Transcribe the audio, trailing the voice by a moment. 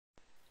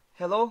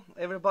Hello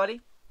everybody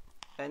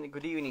and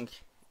good evening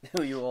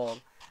to you all.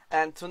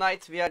 And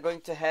tonight we are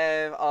going to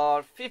have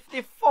our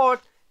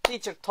 54th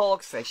teacher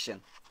talk session.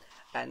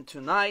 And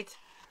tonight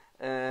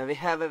we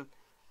have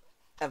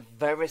a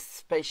very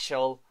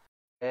special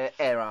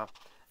era.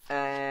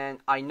 And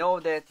I know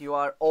that you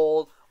are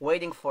all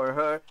waiting for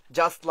her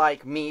just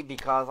like me,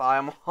 because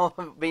I'm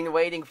been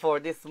waiting for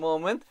this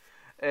moment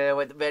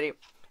with very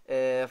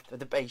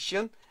the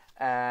passion,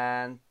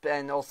 and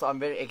also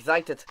I'm very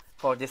excited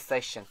for this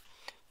session.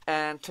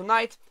 And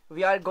tonight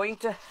we are going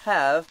to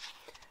have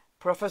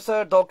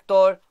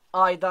Prof.Dr.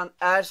 Aydan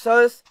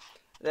Ersöz,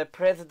 the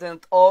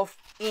president of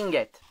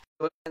INGED.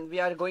 And we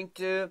are going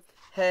to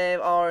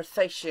have our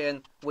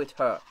session with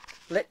her.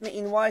 Let me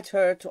invite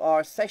her to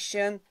our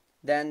session,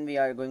 then we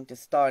are going to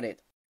start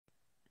it.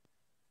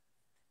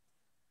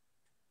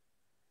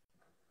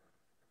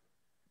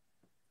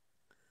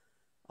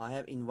 I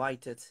have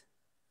invited.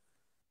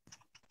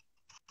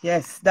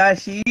 Yes, there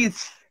she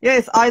is.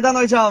 Yes, Aydan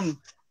hocam.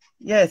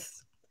 Yes.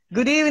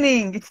 Good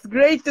evening. It's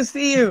great to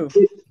see you.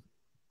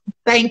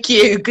 Thank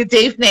you. Good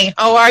evening.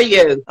 How are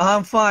you?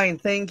 I'm fine.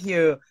 Thank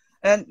you.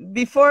 And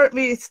before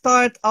we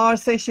start our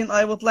session,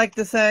 I would like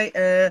to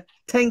say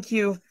thank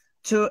you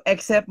to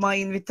accept my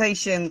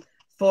invitation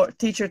for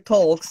teacher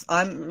talks.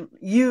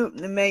 You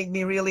made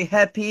me really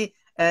happy,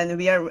 and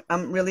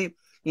I'm really,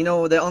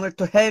 the honor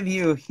to have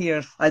you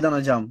here, Aydan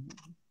hocam.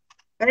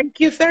 Thank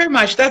you very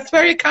much. That's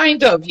very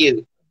kind of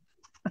you.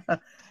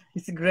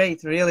 It's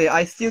great, really.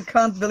 I still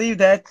can't believe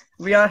that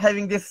we are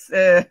having this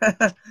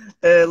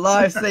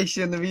live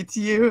session with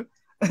you.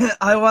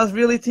 I was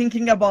really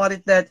thinking about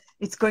it, that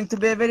it's going to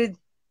be a very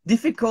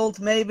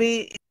difficult,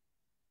 maybe.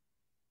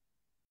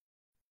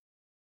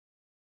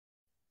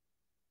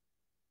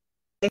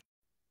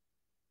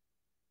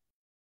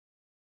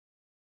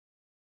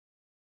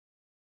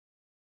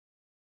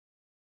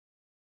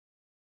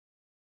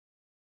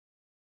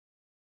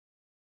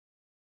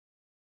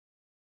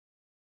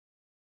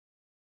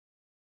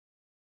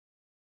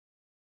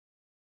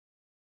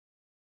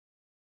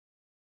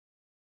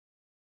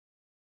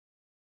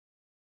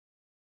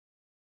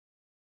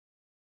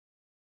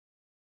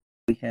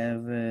 We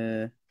have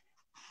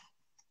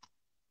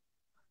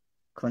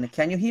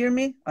can you hear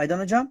me, Aydan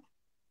hocam?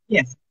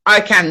 Yes,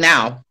 I can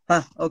now.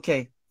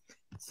 Okay.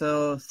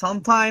 So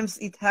sometimes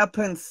it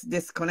happens,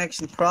 this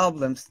connection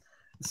problems.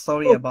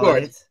 Sorry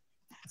about it.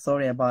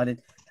 Sorry about it.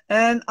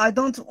 And I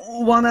don't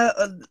want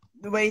to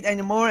wait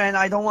anymore, and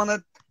I don't want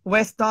to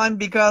waste time,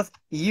 because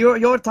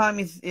your time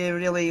is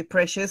really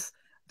precious,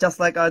 just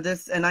like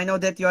others. And I know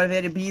that you are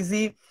very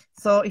busy.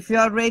 So if you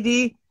are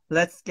ready,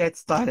 let's get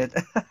started.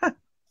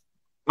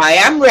 I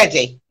am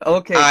ready.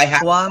 Okay,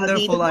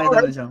 wonderful,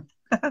 Aydan hocam.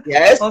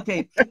 Yes.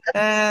 Okay,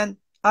 and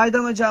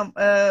Aydan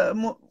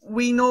hocam,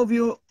 we know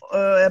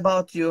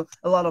about you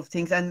a lot of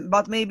things,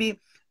 but maybe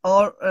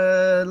our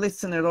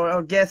listener or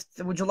our guest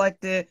would you like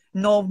to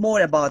know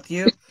more about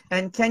you,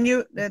 and can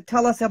you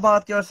tell us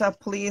about yourself,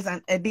 please,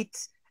 and a bit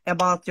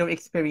about your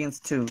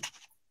experience too?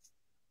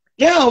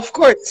 Yeah, of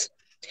course.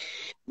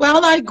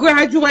 Well, I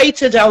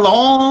graduated a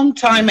long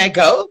time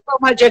ago from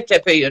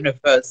Hacettepe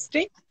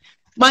University.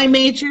 My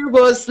major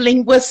was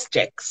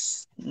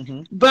linguistics.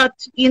 But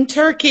in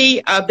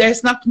Turkey,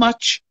 there's not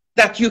much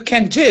that you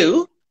can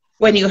do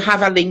when you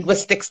have a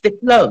linguistics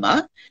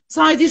diploma.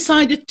 So I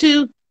decided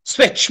to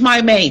switch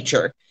my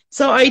major.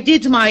 So I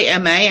did my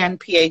MA and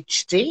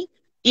PhD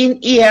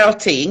in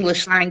ELT,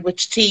 English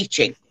Language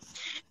Teaching.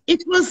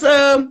 It was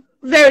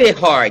very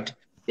hard,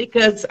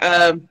 because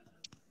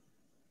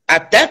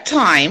at that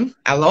time,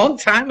 a long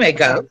time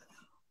ago,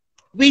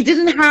 we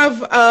didn't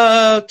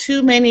have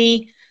too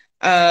many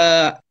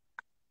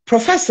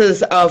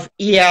professors of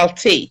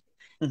ELT.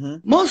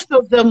 Most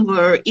of them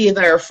were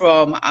either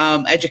from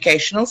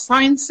educational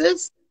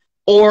sciences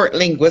or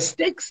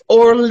linguistics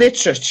or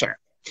literature.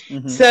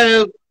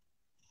 So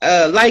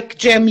like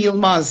Cem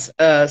Yılmaz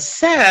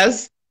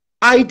says,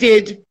 I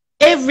did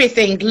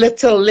everything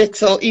little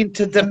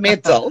into the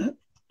middle.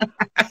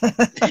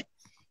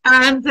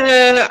 And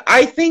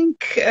I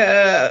think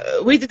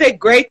we did a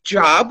great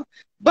job,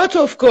 but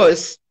of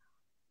course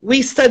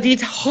we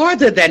studied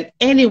harder than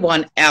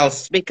anyone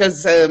else,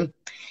 because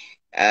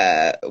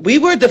we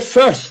were the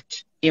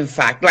first, in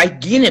fact,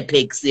 like guinea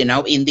pigs, in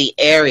the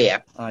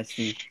area. I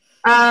see.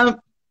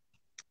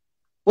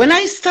 When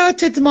I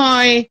started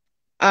my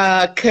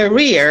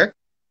career,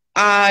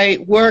 I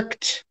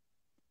worked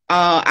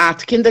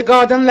at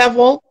kindergarten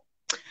level,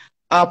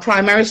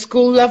 primary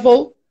school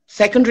level,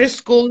 secondary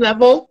school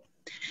level.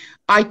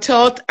 I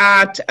taught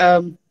at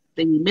the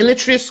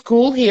military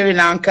school here in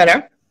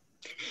Ankara.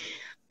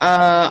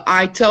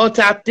 I taught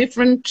at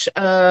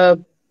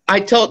I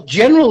taught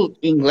general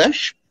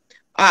English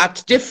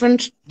at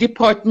different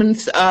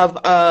departments of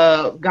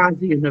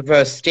Gazi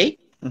University.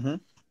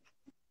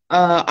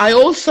 I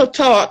also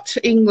taught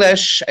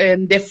English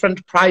in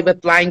different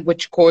private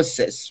language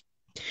courses.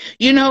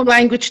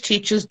 Language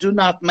teachers do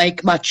not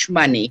make much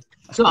money,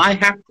 so I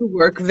have to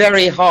work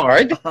very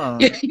hard,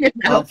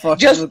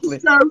 just to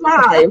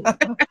survive.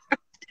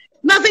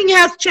 Nothing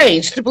has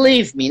changed,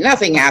 believe me.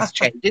 Nothing has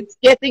changed. It's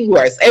getting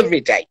worse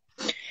every day.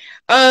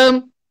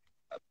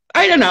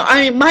 I don't know.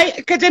 My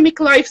academic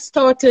life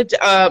started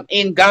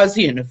in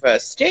Gazi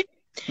University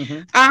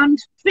and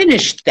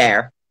finished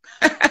there.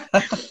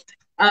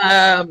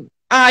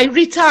 I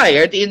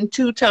retired in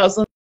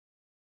 2000.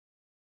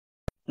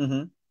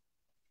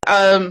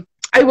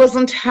 I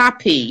wasn't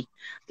happy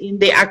in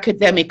the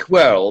academic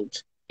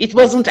world. It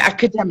wasn't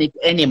academic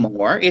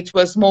anymore. It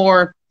was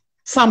more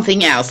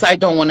something else. I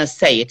don't want to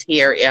say it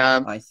here.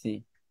 I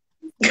see.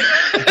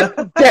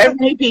 There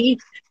may be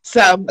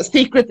some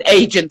secret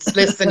agents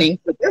listening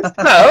to this.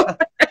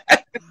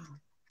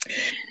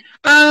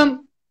 So,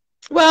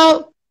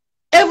 well,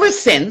 ever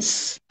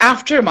since,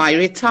 after my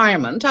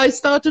retirement, I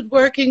started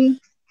working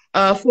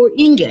for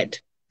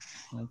INGED.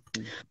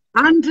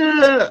 And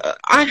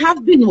I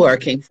have been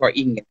working for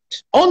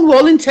INGED on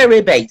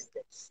voluntary basis.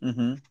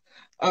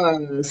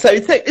 So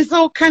it's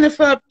all kind of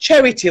a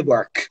charity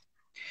work.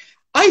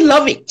 I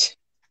love it.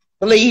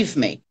 Believe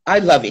me, I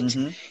love it.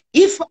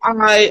 If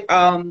I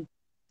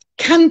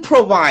can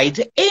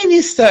provide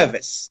any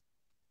service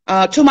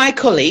to my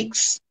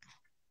colleagues,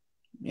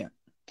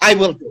 I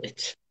will do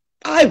it.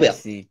 I will.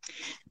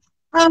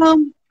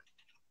 I'm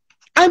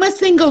a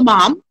single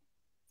mom,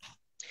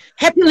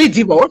 happily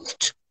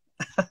divorced,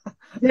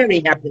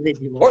 very happily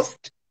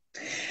divorced.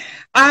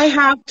 I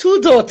have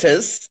 2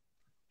 daughters,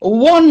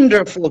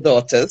 wonderful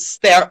daughters.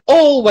 They're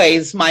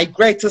always my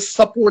greatest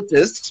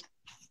supporters.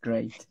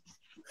 Great.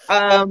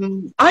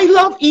 I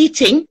love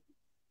eating.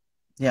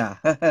 Yeah.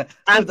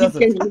 As you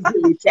can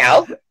easily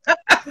tell.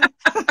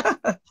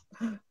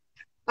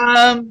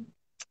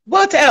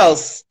 What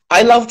else?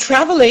 I love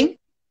traveling.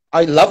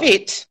 I love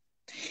it.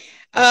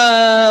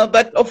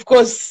 But of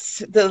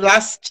course, the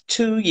last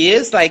 2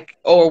 years,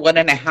 or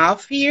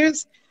 1.5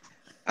 years,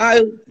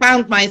 I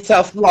found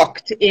myself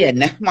locked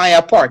in my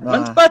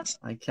apartment. But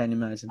I can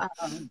imagine.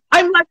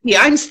 I'm lucky.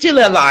 I'm still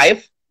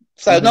alive,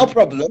 so no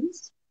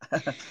problems.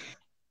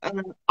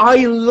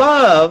 I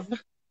love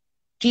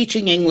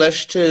teaching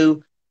English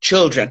to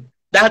children.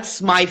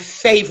 That's my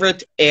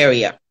favorite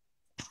area.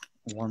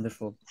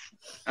 Wonderful.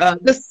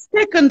 The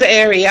second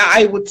area,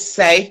 I would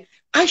say,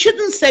 I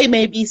shouldn't say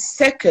maybe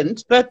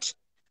second, but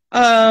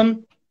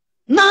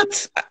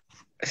not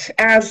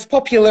as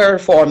popular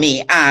for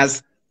me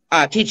as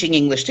teaching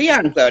English to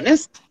young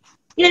learners,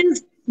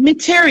 is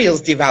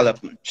materials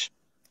development,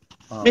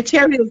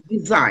 materials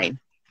design,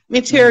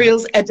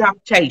 materials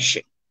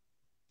adaptation.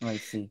 I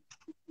see.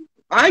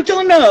 I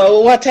don't know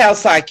what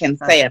else I can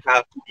say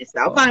about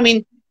myself. I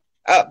mean,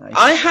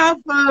 I have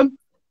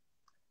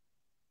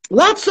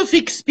lots of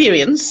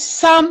experience,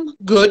 some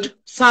good,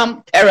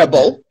 some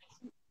terrible.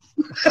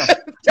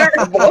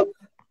 Terrible.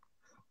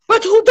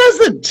 But who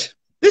doesn't?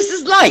 This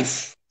is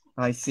life.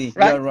 I see.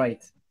 Right? You're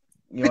right.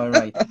 You are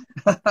right.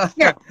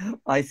 Yeah.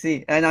 I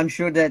see. And I'm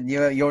sure that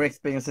your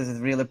experiences is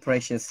really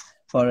precious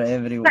for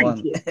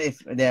everyone if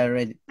they are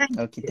ready.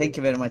 Okay, thank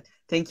you very much.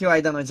 Thank you,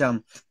 Aydan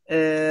Hocam.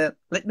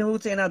 Let me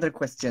move to another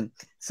question.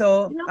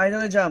 So,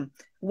 Aydan Hocam,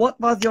 what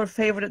was your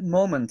favorite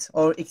moment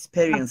or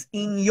experience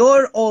in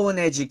your own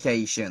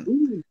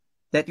education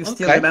that you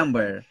still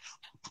remember?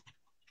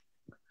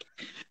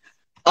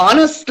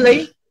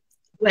 Honestly,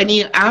 when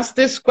you ask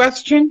this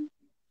question,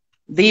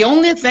 the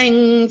only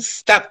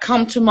things that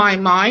come to my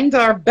mind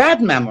are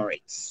bad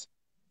memories.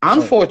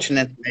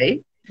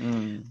 Unfortunately,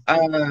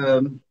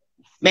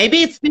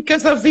 maybe it's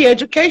because of the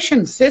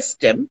education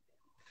system,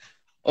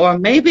 or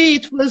maybe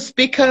it was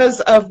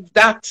because of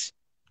that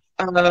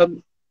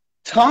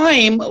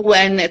time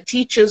when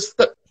teachers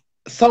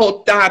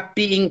thought that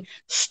being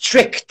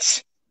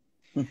strict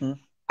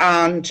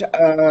and,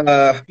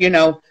 you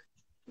know,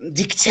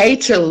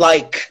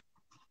 dictator-like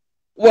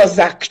was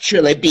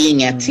actually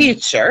being a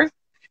teacher.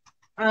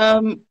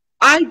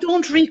 I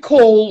don't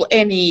recall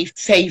any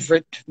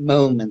favorite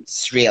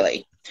moments,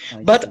 really.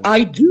 But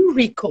I do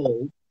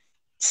recall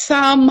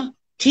some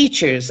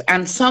teachers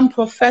and some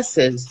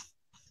professors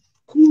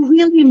who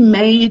really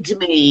made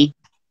me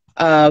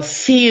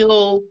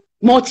feel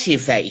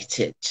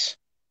motivated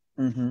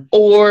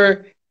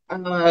or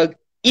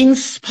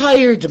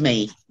inspired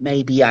me,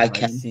 maybe I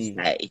can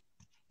say.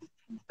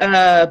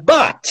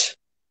 But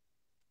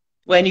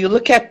when you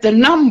look at the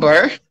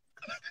number,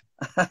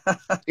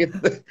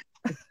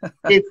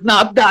 it's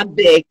not that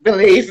big,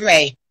 believe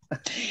me.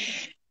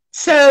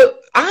 So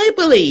I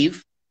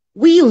believe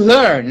we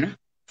learn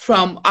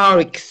from our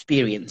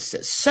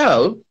experiences.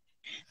 So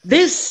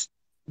this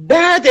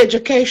bad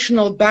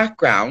educational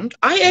background,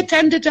 I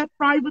attended a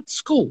private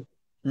school.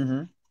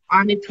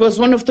 And it was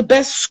one of the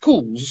best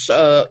schools.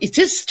 It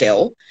is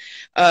still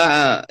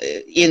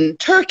in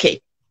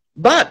Turkey.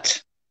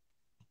 But,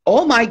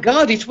 oh my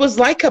God, it was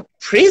like a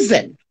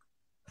prison.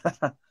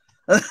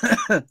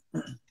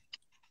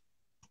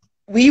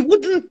 We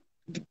wouldn't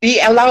be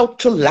allowed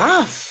to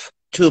laugh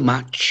too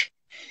much.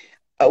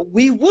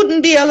 We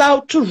wouldn't be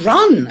allowed to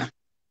run,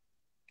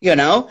 you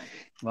know.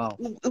 Wow.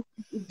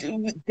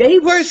 They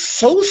were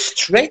so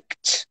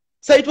strict.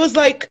 So it was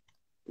like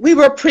we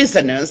were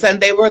prisoners and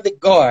they were the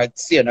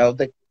guards, you know,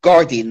 the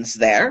guardians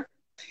there.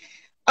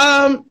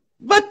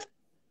 But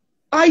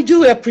I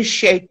do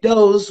appreciate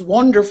those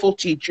wonderful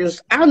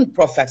teachers and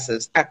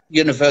professors at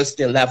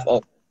university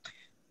level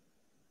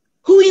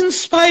who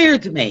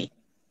inspired me,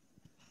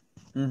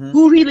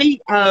 who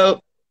really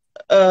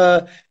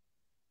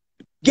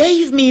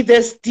gave me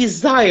this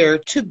desire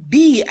to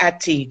be a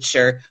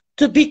teacher,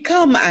 to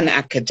become an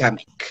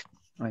academic.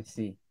 I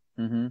see.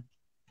 I'm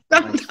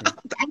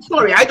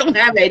sorry, I don't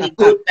have any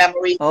good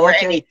memories or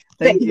any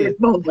favorite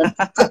moments.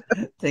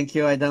 Thank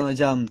you, Aydan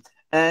Hocam.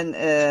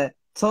 And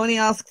Tony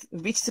asked,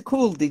 which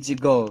school did you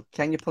go?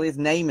 Can you please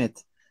name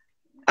it?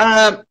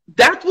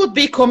 That would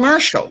be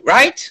commercial,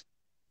 right?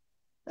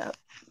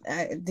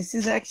 This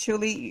is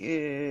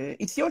actually,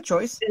 it's your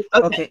choice.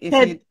 Okay,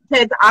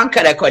 TED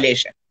Ankara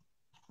College.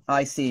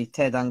 I see,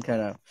 TED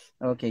Ankara.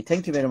 Okay,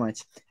 thank you very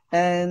much.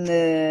 And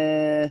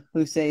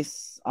who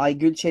says,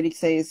 Aygül Çelik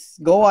says,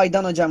 go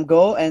Aydan Hocam,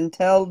 go and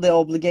tell the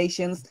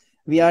obligations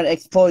we are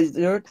exposed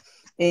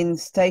in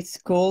state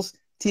schools.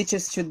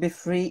 Teachers should be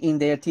free in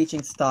their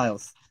teaching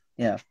styles.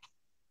 Yeah.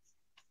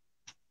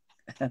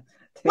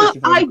 Well,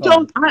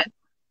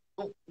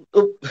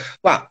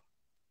 well,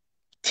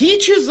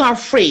 teachers are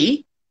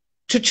free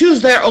to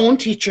choose their own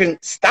teaching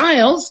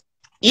styles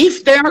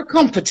if they are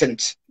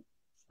competent.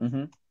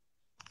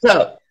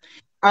 So,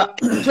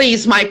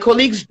 please, my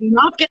colleagues, do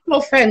not get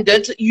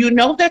offended. You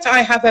know that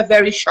I have a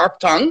very sharp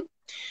tongue,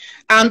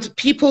 and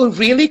people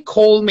really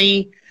call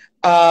me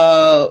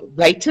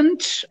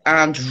blatant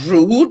and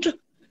rude.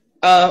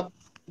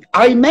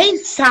 I may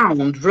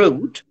sound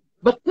rude,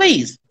 but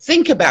please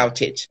think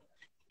about it.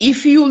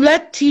 If you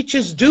let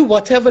teachers do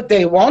whatever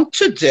they want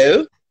to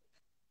do,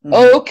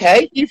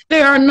 okay, if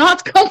they are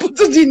not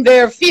competent in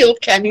their field,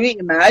 can you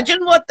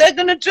imagine what they're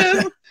going to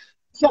do?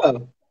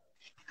 So,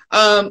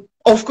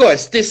 of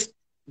course, this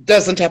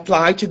doesn't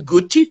apply to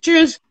good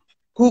teachers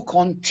who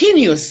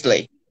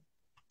continuously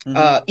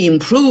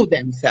improve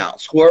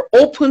themselves, who are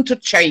open to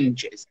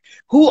changes,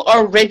 who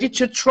are ready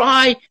to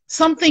try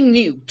something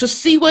new to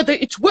see whether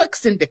it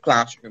works in the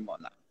classroom or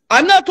not.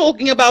 I'm not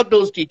talking about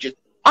those teachers.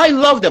 I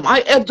love them.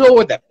 I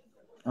adore them.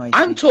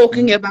 I'm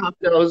talking about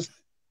those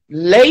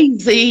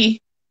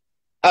lazy,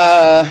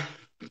 let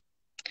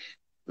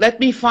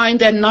me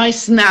find a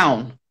nice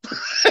noun.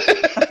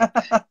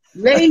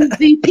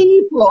 Lazy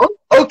people,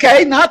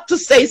 okay, not to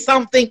say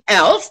something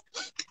else,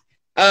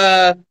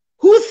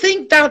 who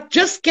think that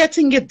just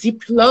getting a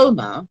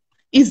diploma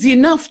is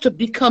enough to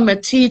become a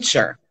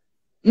teacher.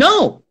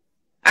 No,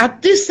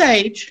 at this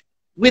age,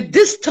 with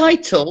this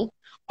title,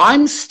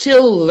 I'm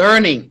still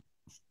learning.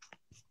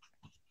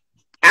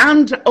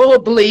 And, oh,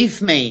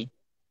 believe me,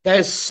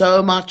 there's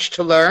so much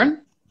to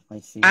learn.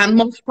 I see. And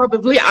most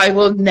probably I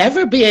will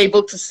never be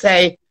able to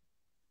say,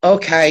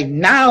 okay,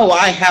 now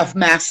I have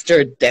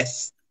mastered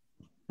this.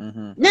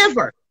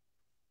 Never.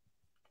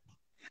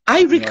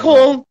 I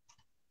recall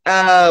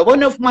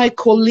one of my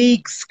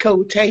colleagues'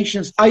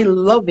 quotations. I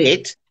love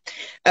it.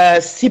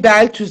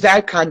 Sibel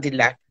Tüzel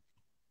Kandiller.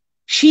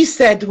 She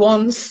said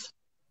once,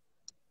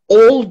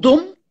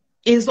 oldum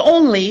is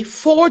only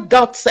 4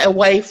 dots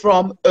away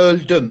from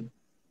öldüm.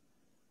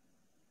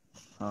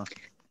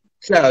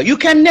 So you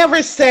can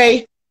never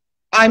say,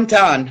 I'm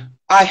done.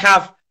 I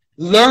have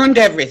learned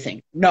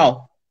everything.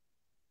 No,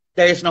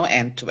 there is no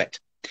end to it.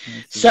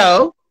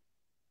 So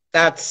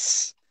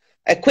that's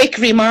a quick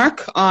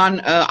remark on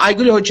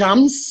Aygül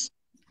Hocam's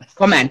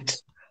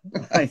comment.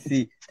 I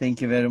see.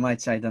 Thank you very much,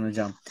 Aydan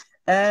Hocam.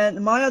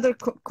 And my other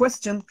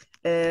question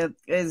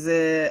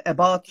is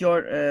about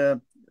your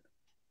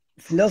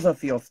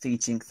philosophy of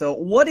teaching. So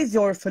what is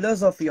your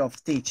philosophy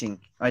of teaching,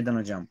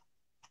 Aydan Hocam?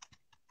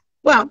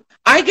 Well,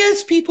 I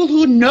guess people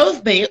who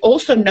know me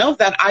also know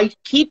that I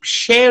keep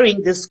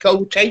sharing this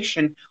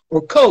quotation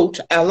or quote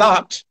a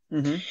lot.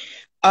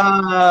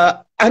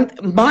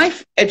 And my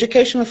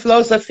educational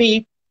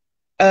philosophy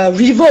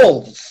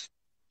revolves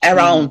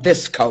around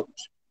this quote.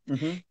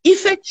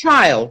 If a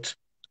child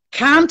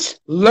can't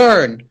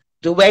learn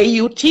the way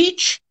you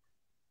teach,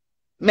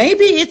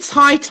 maybe it's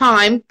high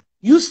time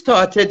you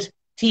started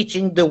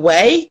teaching the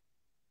way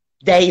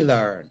they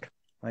learned.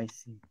 I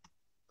see.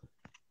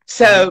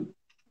 So,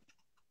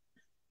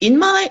 in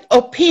my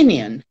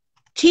opinion,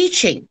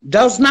 teaching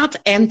does not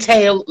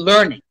entail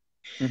learning.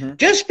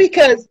 Just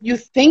because you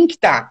think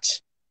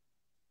that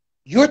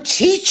you're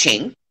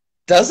teaching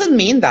doesn't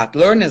mean that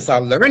learners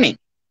are learning.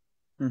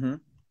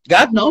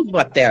 God knows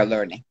what they're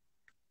learning.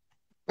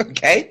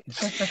 Okay?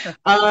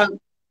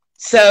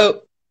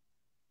 So,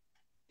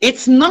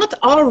 it's not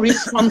our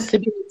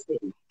responsibility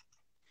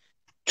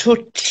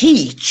to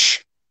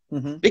teach,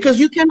 because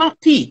you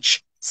cannot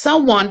teach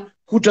someone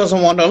who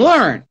doesn't want to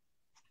learn.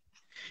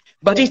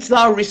 But it's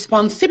our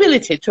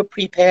responsibility to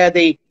prepare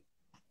the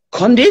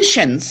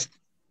conditions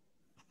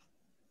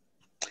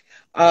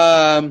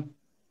to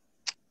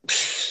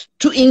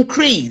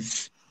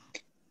increase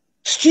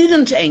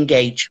student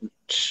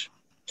engagement,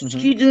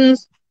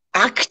 students'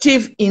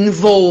 active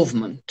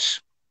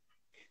involvement,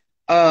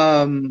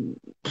 help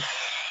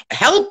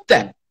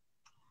them,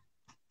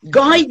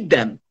 guide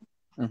them,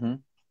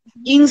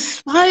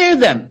 inspire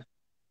them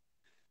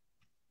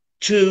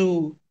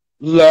to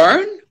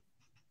learn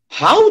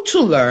how to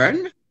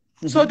learn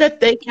so that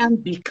they can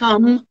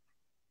become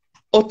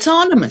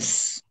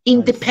autonomous,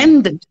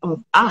 independent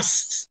of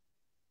us.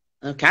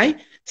 Okay?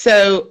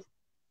 So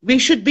we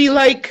should be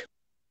like,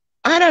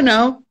 I don't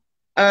know,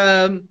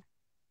 the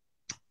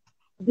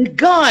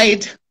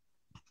guide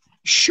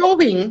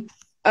showing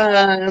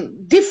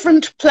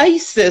different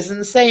places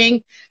and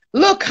saying,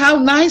 look how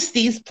nice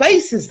these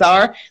places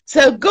are,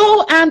 so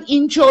go and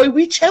enjoy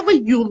whichever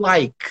you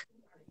like.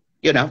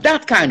 You know,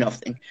 that kind of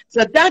thing.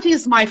 So that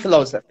is my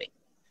philosophy.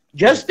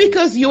 Just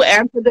because you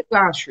enter the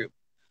classroom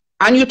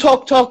and you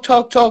talk,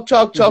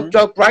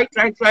 right,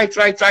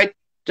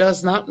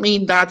 does not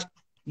mean that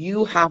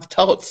you have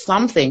taught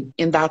something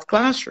in that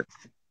classroom.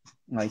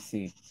 I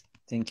see.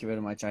 Thank you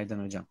very much, Aydan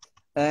Hocam.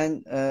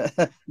 And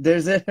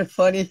there's a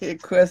funny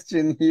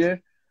question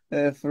here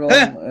from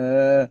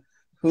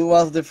who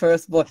was the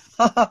first boy?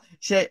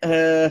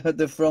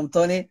 From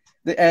Tony.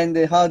 And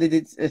how did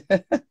it?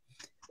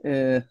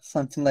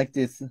 Something like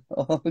this.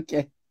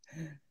 Okay.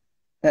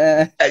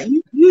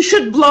 You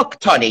should block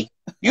Tony.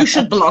 You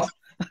should block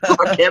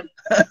him.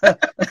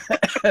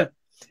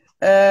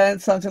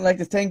 And something like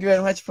this. Thank you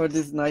very much for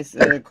this nice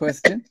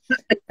question.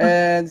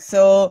 And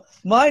so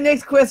my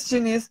next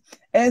question is,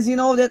 as you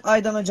know that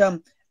Aydan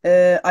Hocam,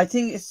 I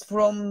think it's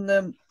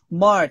from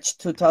March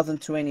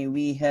 2020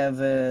 we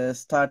have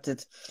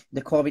started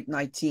the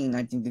COVID-19,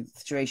 I think, the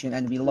situation,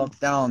 and we locked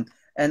down.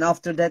 And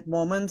after that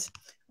moment,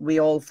 we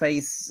all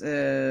face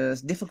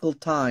difficult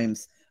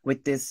times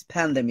with this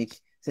pandemic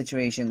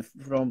situation.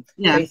 From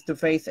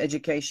face-to-face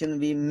education,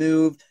 we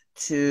moved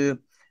to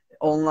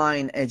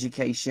online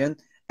education.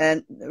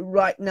 And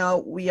right now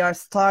we are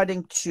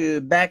starting to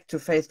back to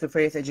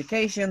face-to-face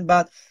education,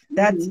 but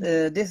that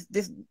this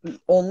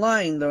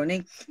online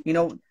learning, you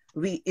know,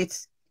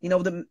 it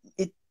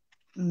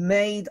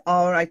made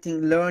our, I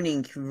think,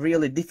 learning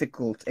really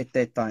difficult at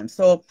that time.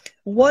 So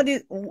what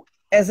is,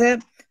 as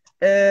a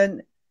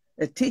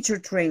teacher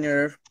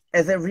trainer,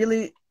 as a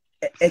really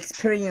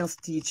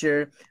experienced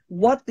teacher,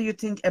 what do you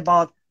think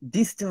about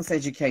distance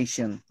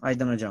education,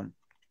 Aydan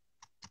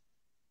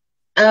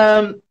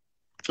Hocam?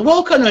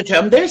 Volkan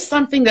Hocam, there's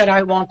something that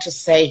I want to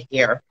say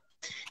here.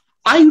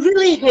 I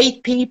really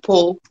hate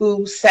people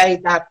who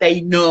say that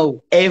they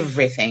know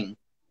everything.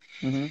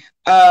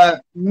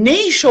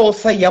 Ne iş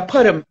olsa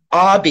yaparım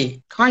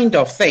abi kind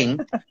of thing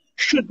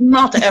should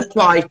not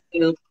apply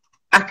to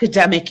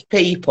academic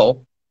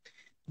people.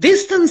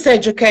 Distance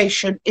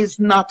education is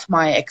not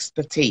my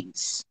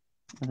expertise.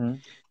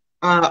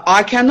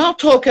 I cannot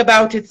talk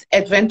about its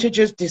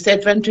advantages,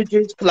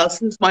 disadvantages,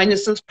 pluses,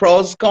 minuses,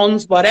 pros,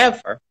 cons,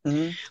 whatever.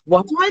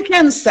 What I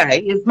can say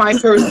is my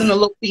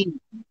personal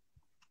opinion.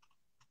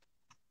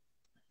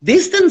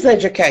 Distance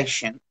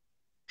education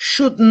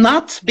should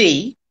not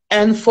be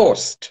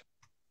enforced.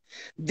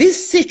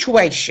 This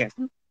situation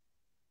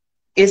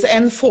is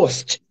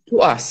enforced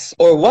to us,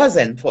 or was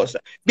enforced,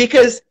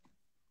 because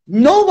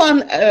no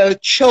one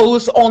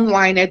chose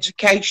online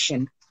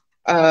education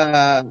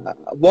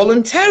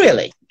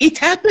voluntarily. It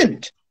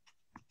happened.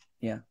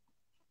 Yeah.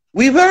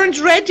 We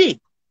weren't ready.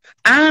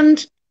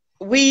 And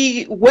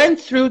we went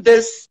through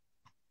this,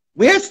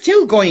 we are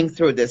still going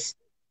through this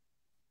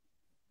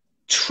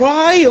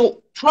try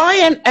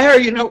and error,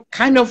 you know,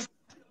 kind of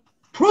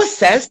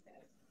process.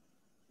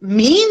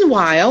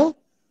 Meanwhile,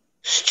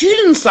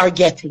 students are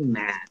getting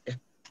mad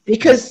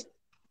because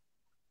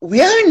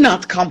we are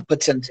not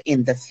competent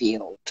in the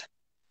field.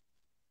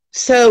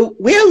 So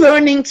we're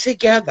learning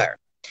together.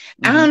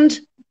 And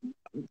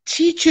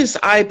teachers,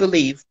 I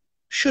believe,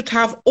 should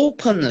have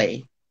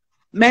openly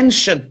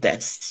mentioned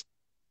this,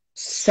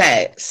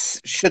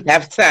 should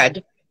have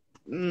said,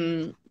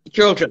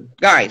 children,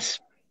 guys,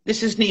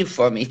 this is new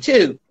for me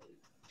too.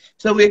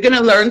 So we're going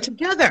to learn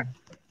together.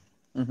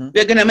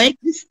 We're going to make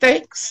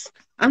mistakes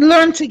and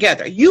learn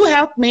together. You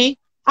help me,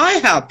 I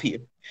help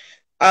you.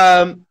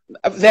 A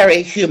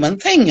very human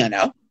thing, you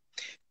know.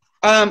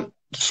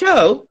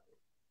 So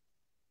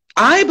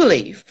I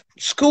believe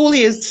school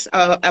is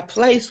a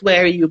place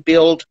where you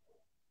build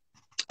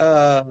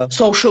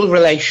social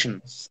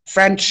relations,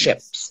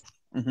 friendships.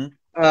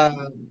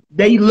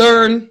 They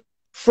learn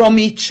from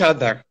each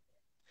other.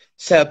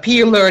 So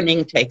peer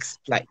learning takes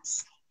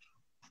place.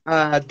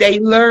 They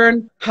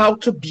learn how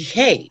to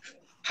behave,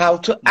 how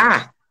to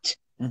act,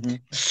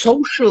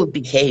 social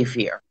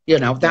behavior, you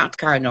know, that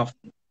kind of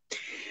thing.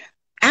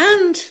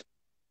 And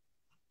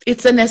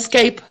it's an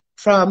escape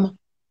from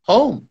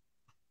home.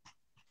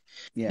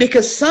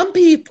 Because some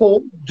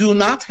people do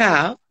not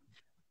have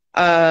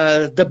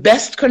the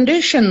best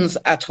conditions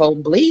at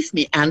home, believe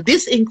me, and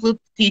this includes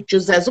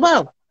teachers as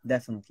well.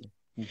 Definitely.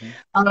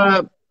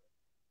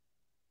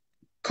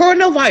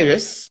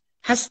 Coronavirus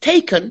has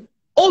taken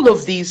all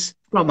of these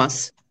from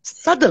us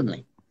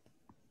suddenly.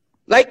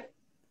 Like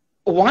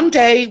one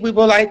day we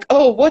were like,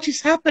 oh, what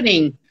is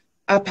happening?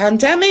 A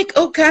pandemic?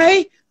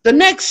 Okay. The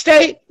next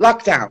day,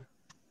 lockdown.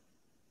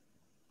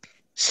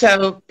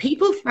 So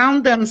people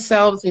found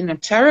themselves in a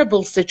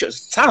terrible situation,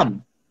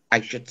 some,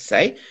 I should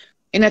say,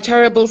 in a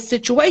terrible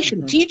situation.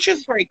 Mm-hmm.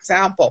 Teachers, for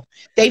example,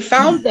 they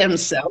found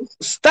themselves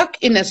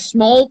stuck in a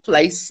small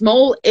place,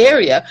 small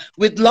area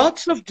with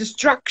lots of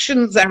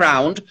distractions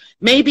around,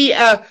 maybe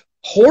a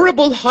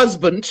horrible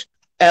husband,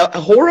 a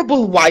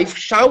horrible wife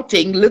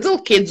shouting, little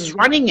kids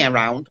running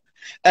around,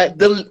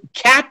 the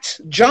cat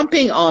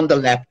jumping on the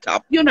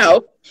laptop, you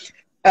know,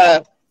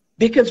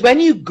 because when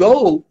you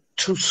go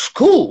to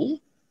school,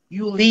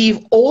 you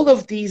leave all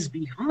of these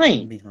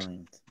behind.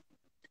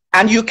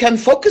 And you can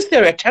focus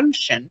their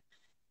attention,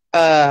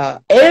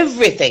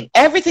 everything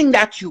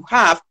that you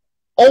have,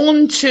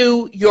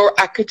 onto your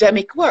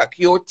academic work,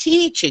 your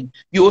teaching,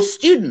 your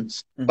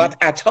students. Mm-hmm. But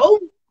at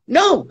home,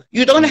 no,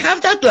 you don't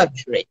have that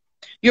luxury.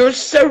 You're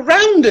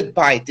surrounded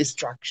by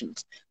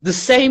distractions. The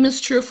same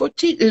is true for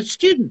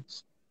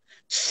students.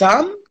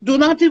 Some do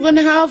not even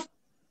have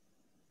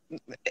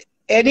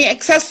any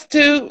access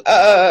to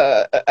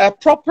a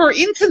proper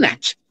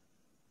internet.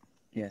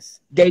 Yes.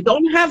 They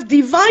don't have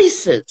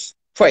devices,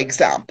 for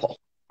example.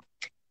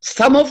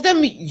 Some of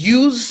them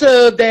use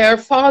their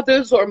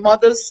father's or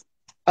mother's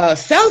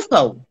cell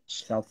phones.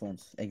 Cell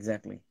phones,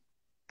 exactly.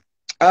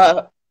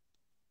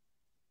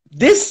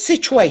 This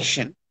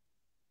situation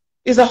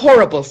is a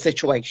horrible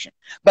situation,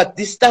 but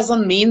this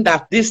doesn't mean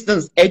that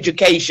distance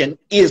education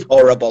is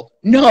horrible.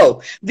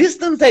 No,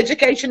 distance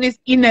education is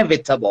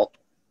inevitable.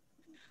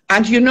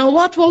 And you know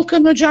what,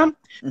 Volkan Hocam?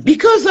 Mm-hmm.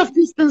 Because of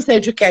distance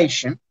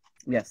education,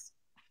 yes,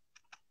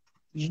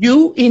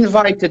 you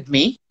invited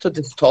me to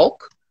this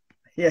talk.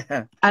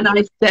 Yeah. And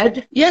I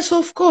said, yes,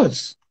 of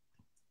course.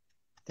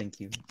 Thank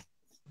you.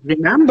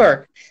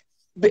 Remember,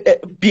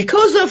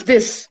 because of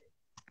this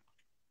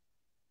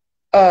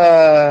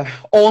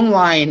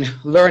online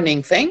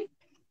learning thing,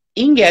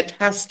 INGED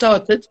has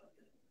started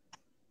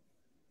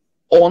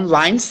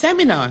online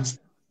seminars.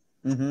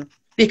 Mm-hmm.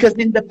 Because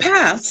in the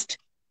past,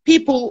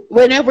 people,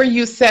 whenever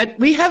you said,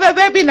 we have a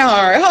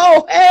webinar,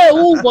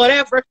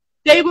 whatever,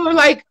 they were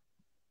like,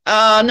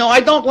 no,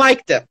 I don't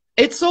like them.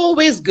 It's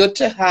always good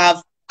to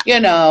have, you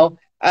know,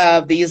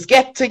 these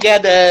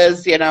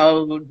get-togethers, you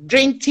know,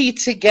 drink tea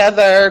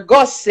together,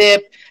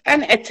 gossip,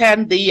 and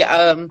attend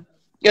the,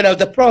 you know,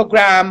 the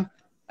program,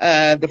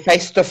 the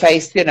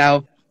face-to-face, you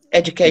know,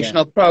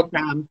 educational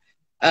program.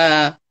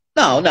 No,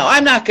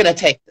 I'm not going to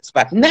take this.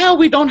 But now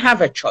we don't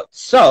have a choice.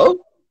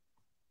 So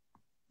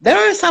there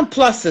are some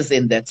pluses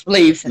in this,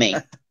 believe me.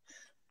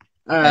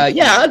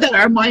 Yeah, there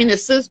are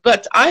minuses,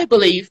 but I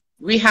believe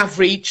we have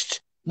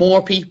reached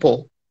more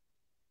people.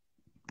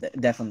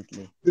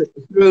 Definitely.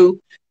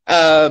 Through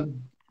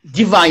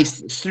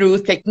devices,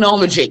 through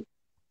technology.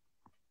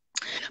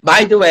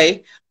 By the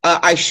way,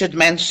 I should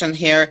mention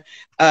here,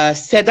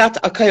 Sedat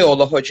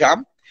Akayoğlu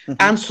Hocam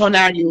and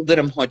Soner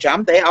Yıldırım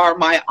Hocam, they are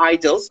my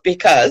idols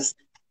because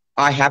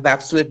I have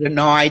absolutely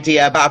no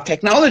idea about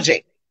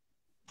technology.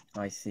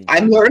 I see.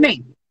 I'm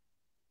learning.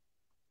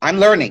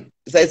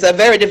 So it's a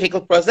very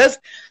difficult process,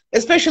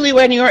 especially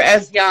when you're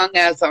as young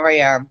as I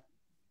am.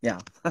 Yeah,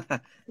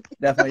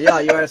 definitely. Yeah,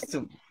 you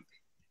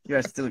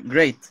are still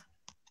great.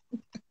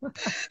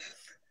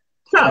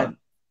 So,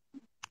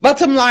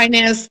 bottom line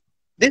is,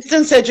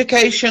 distance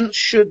education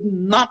should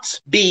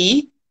not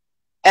be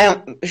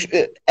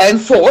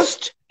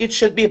enforced. It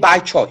should be by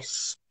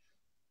choice.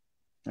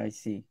 I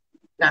see.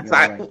 That's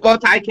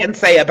what I can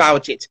say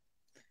about it.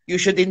 You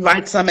should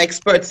invite some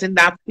experts in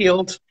that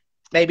field.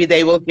 Maybe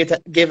they will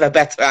give a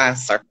better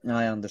answer.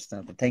 I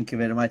understand. Thank you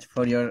very much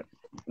for your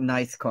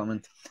nice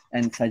comment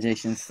and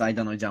suggestions,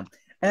 Aydan Hocam.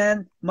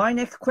 And my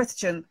next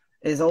question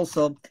is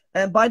also,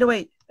 and by the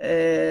way,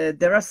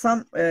 there are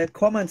some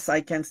comments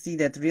I can see,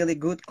 that really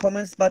good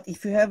comments, but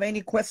if you have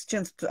any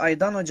questions to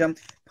Aydan Hocam,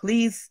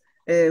 please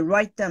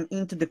write them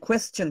into the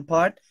question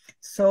part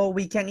so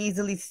we can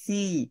easily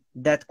see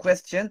that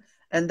question,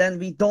 and then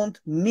we don't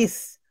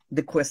miss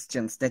the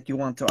questions that you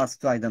want to ask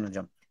to Aydan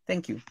Hocam.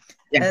 Thank you.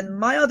 Yeah. And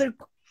my other,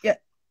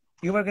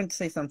 you were going to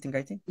say something,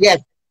 I think?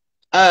 Yes.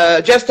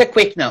 Just a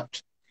quick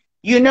note.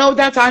 You know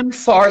that I'm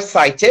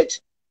farsighted.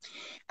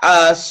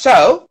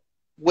 So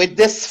with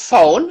this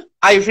phone,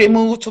 I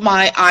removed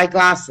my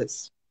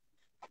eyeglasses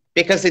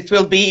because it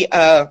will be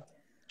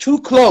too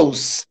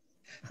close,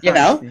 you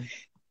know.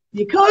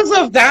 Because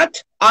of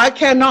that, I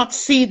cannot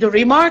see the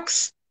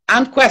remarks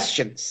and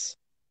questions.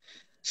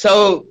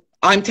 So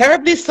I'm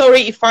terribly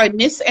sorry if I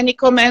miss any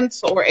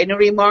comments or any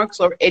remarks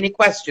or any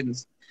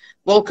questions.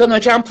 Volkan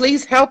Hocam,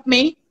 please help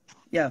me.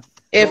 Yeah.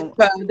 If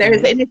there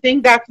is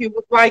anything that you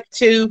would like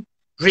to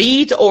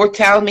read or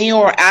tell me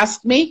or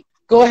ask me,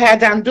 go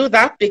ahead and do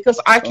that because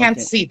I can't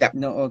see them.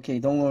 No, okay,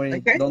 don't worry.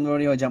 Okay? Don't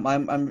worry,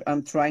 Hocam.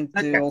 I'm trying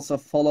to also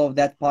follow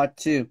that part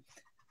too.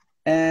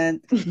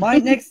 And my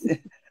next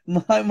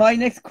my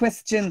next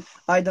question,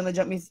 Aydan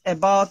Hocam, is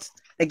about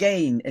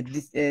again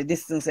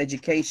distance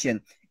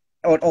education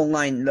or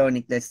online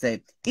learning, let's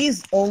say.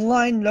 Is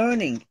online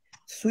learning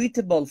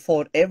suitable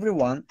for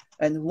everyone?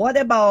 And what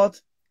about,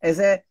 as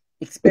a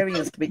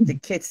experienced with the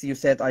kids, you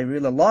said I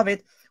really love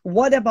it.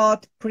 What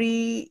about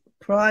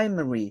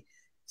pre-primary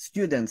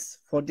students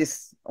for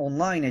this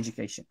online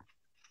education?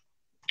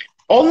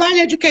 Online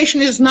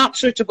education is not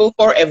suitable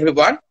for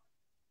everyone.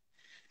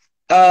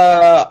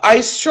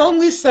 I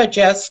strongly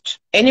suggest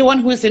anyone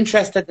who is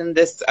interested in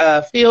this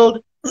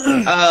field,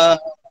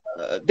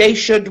 they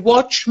should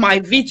watch my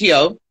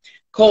video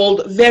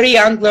called Very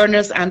Young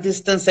Learners and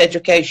Distance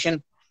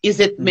Education, Is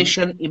It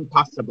Mission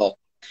Impossible?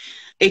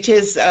 It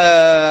is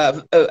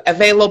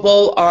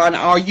available on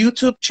our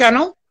YouTube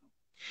channel.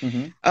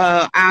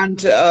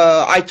 And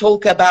I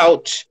talk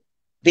about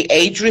the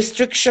age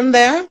restriction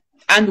there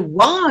and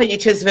why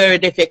it is very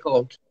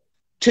difficult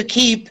to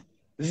keep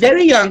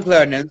very young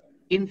learners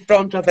in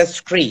front of a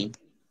screen.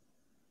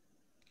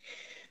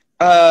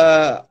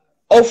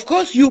 Of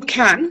course you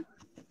can,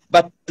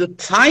 but the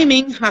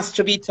timing has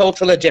to be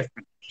totally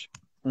different.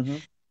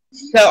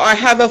 So I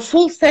have a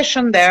full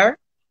session there.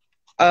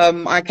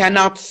 I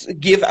cannot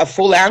give a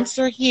full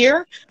answer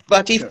here,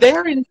 but if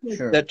they're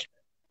interested,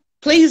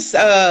 please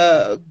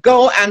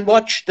go and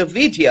watch the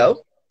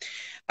video.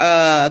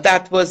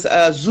 That was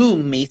a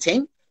Zoom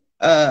meeting.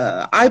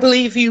 I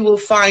believe you will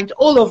find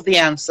all of the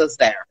answers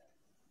there.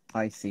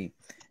 I see.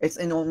 It's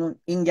on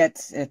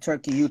INGED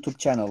Turkey YouTube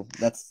channel.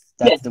 That's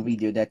the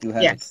video that you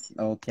have. Yes.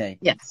 Okay.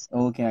 Yes.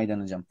 Okay,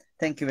 Aydan Hocam.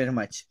 Thank you very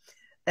much.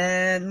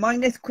 And my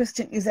next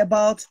question is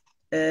about.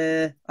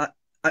 I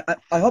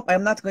hope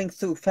I'm not going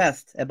too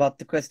fast about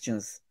the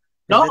questions.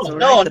 No,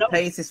 no. The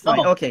pace is fine.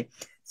 No. Okay.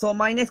 So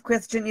my next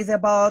question is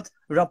about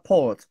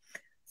rapport.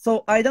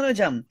 So Aydan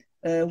Hocam,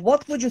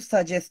 what would you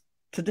suggest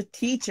to the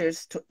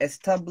teachers to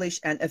establish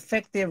an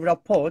effective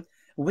rapport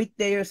with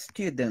their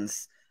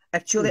students?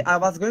 Actually, I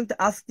was going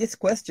to ask this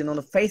question on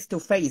a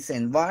face-to-face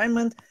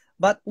environment,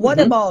 but what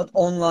about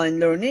online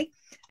learning?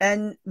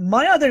 And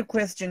my other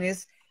question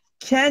is,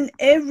 can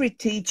every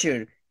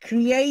teacher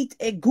create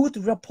a good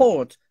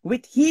rapport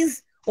with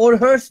his or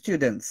her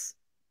students?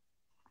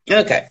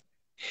 Okay.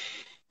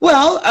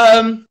 Well,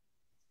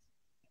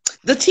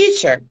 the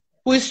teacher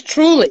who is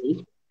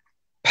truly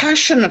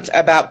passionate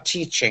about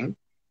teaching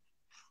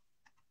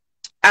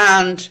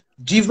and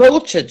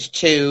devoted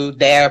to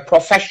their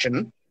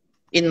profession,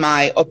 in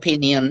my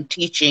opinion,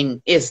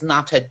 teaching is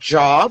not a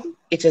job,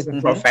 it is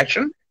a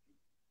profession,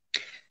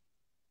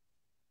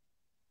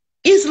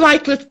 is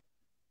likely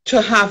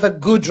to have a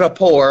good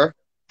rapport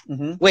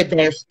with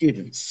their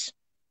students.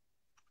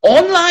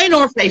 Online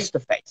or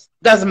face-to-face,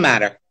 doesn't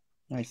matter.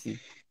 I see.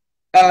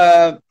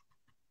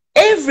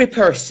 Every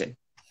person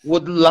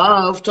would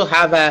love to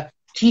have a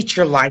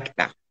teacher like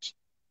that.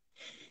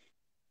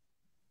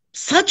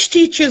 Such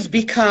teachers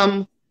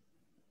become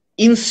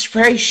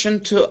inspiration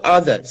to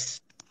others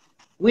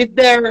with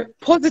their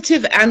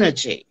positive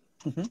energy,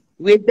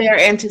 with their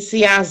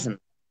enthusiasm,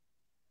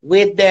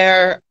 with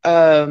their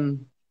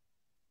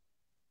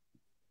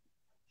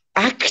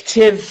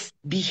active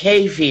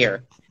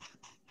behavior,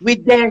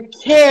 with their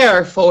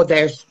care for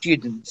their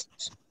students.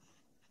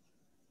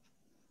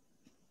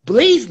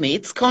 Believe me,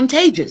 it's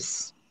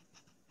contagious.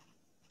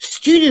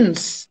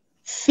 Students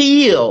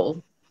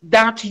feel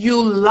that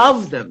you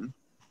love them,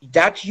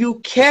 that you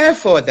care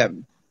for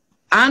them,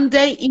 and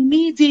they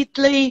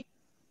immediately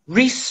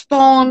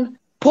respond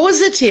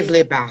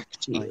positively back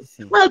to you.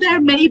 Well,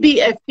 there may be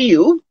a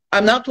few.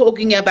 I'm not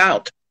talking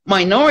about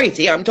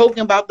minority. I'm talking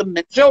about the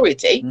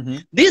majority.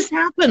 This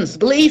happens,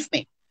 believe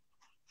me,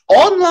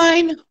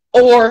 online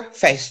or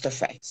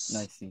face-to-face.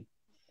 I see.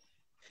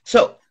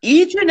 So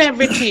each and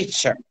every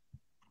teacher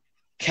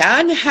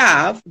can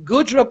have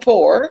good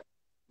rapport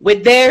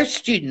with their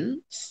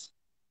students,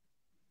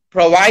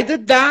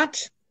 provided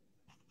that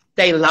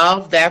they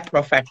love their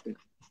profession.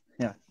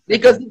 Yeah.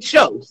 Because it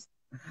shows.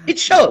 It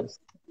shows.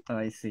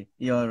 I see.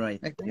 You're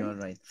right. Okay. You're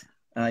right.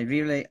 I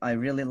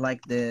really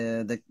like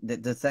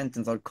the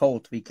sentence or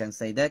quote. We can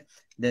say that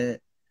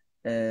the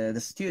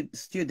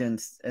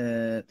students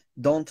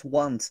don't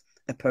want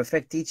a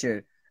perfect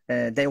teacher.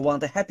 They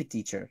want a happy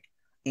teacher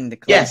in the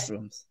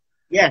classrooms.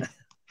 Yes.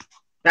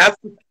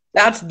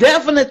 That's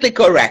definitely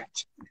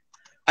correct.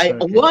 I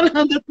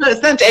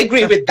 100%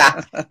 agree with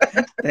that.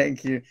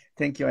 Thank you,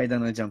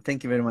 Aydan Hocam.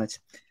 Thank you very much.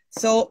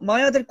 So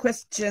my other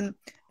question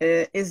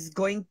is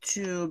going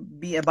to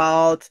be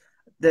about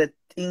the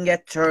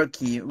INGED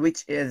Turkey,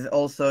 which is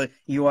also,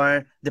 you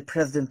are the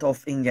president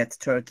of INGED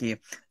Turkey.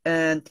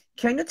 And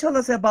can you tell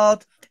us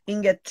about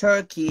INGED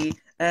Turkey,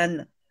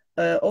 and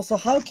also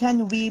how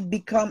can we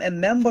become a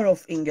member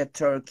of INGED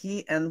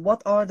Turkey, and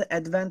what are the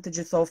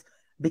advantages of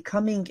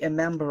becoming a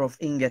member of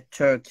INGED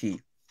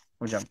Turkey?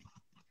 Hocam.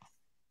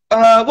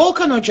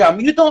 Volkan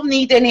Hocam, you don't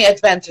need any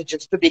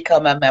advantages to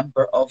become a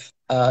member of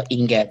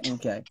INGED.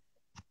 Okay.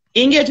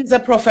 INGED is a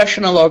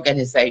professional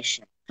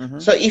organization.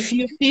 So if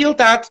you feel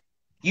that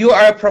you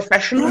are a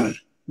professional,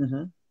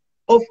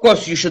 of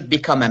course you should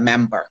become a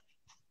member.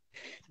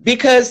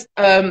 Because,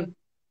 I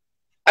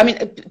mean,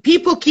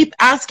 people keep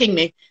asking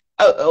me,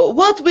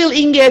 what will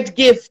INGED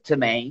give to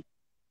me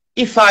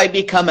if I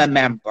become a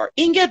member?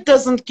 INGED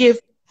doesn't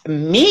give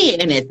me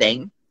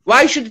anything.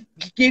 Why should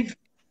it give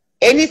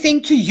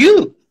anything to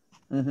you?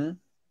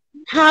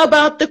 How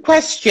about the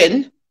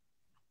question,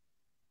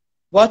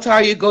 what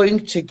are you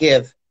going to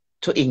give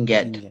to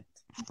INGED?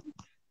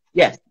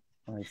 Yes.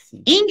 I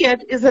see.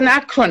 INGED is an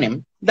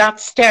acronym that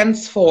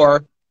stands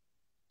for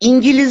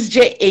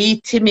İngilizce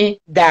Eğitimi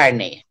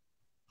Derneği.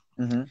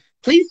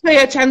 Please pay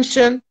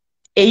attention.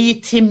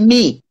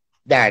 Eğitimi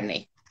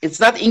Derneği.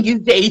 It's not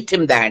İngilizce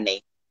Eğitim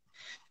Derneği.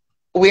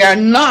 We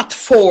are not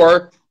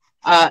for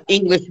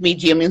English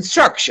medium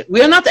instruction.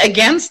 We are not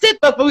against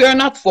it, but we are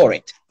not for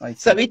it.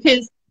 So it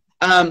is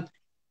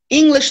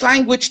English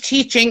Language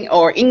Teaching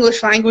or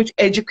English Language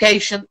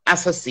Education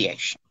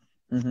Association.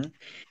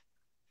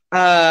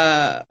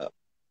 A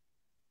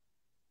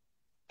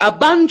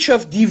bunch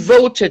of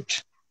devoted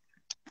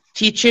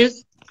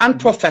teachers and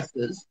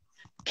professors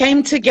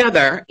came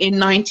together in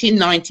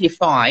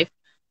 1995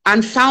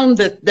 and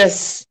founded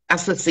this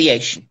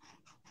association.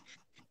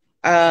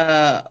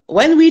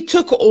 When we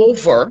took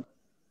over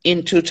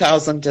in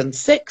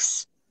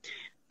 2006,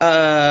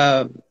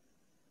 there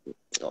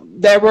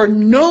were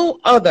no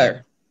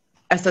other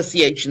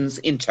associations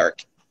in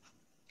Turkey.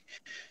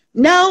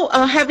 Now,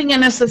 having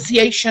an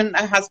association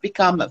has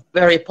become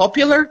very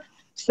popular,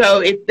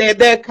 so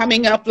they're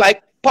coming up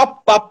like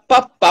pop, pop,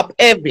 pop, pop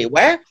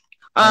everywhere.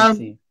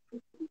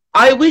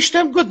 I wish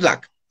them good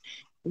luck.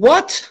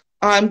 What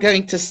I'm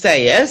going to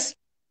say is,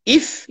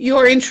 if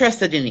you're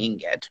interested in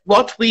INGED,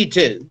 what we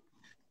do,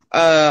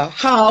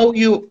 how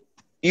you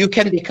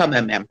can become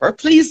a member,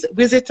 please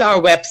visit our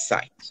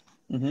website.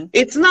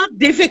 It's not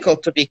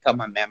difficult to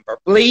become a member,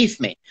 believe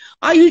me.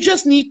 You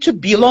just need to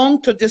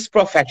belong to this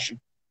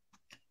profession.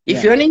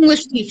 If you're an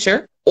English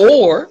teacher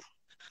or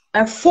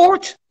a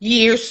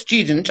fourth-year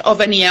student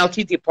of an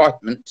ELT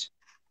department,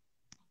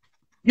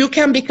 you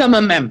can become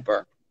a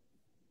member.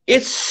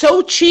 It's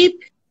so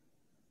cheap.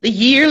 The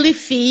yearly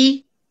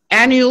fee,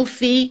 annual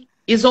fee,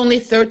 is only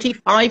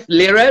 35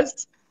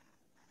 liras.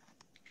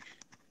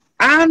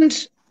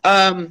 And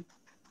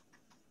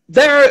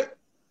there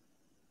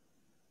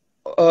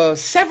are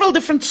several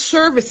different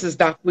services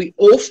that we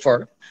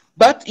offer,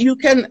 but you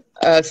can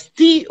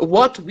see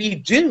what we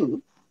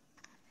do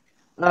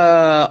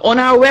on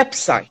our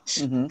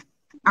website.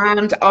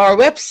 And our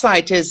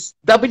website is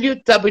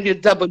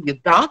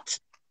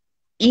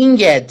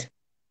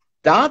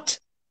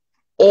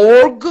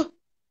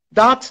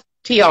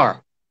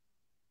www.inged.org.tr.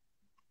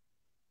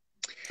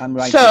 I'm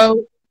right.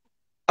 So,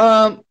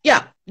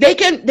 yeah, they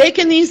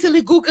can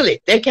easily Google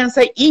it. They can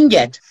say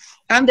INGED,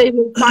 and they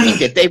will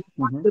find it. They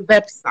will find the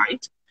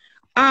website,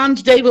 and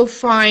they will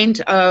find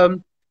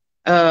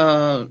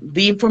the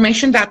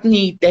information that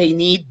they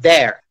need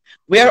there.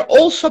 We are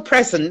also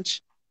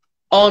present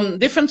on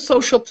different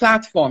social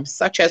platforms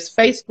such as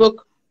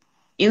Facebook,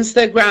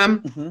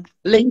 Instagram,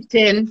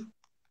 LinkedIn,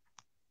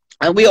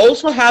 and we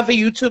also have a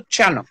YouTube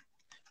channel.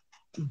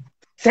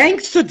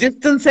 Thanks to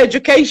distance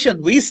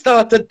education, we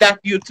started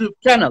that YouTube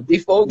channel.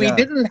 Before we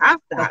didn't have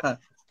that.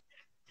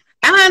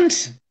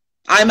 And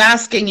I'm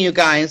asking you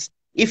guys,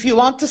 if you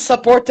want to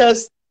support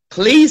us,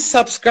 please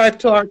subscribe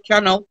to our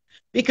channel,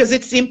 because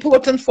it's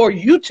important for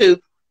YouTube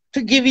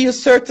to give you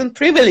certain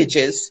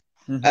privileges.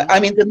 I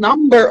mean, the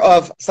number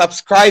of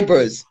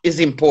subscribers is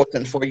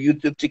important for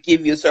YouTube to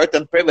give you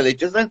certain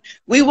privileges, and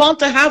we want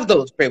to have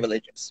those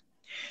privileges.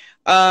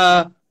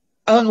 And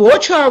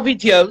watch our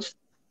videos.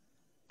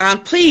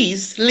 And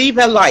please leave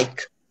a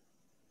like,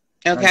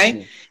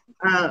 okay?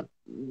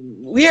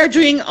 We are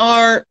doing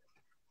our,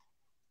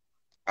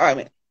 I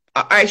mean,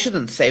 I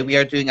shouldn't say we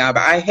are doing our,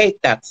 I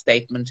hate that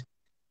statement.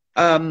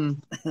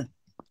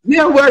 We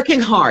are working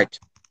hard.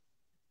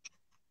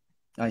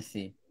 I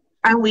see.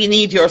 And we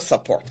need your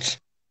support.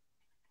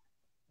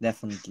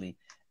 Definitely,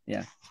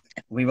 yeah.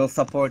 We will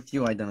support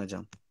you, Aydan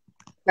Hocam.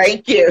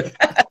 Thank you.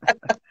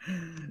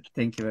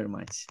 Thank you very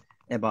much.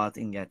 About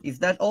INGED. Is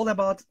that all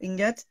about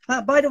INGED?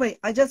 By the way,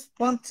 I just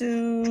want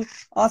to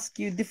ask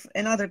you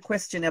another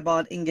question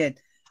about INGED.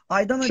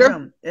 Aydan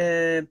Hocam,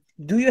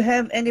 do you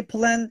have any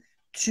plan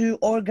to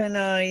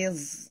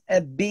organize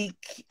a big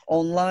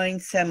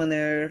online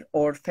seminar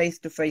or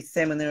face-to-face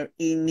seminar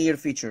in near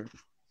future?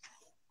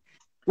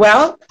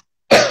 Well,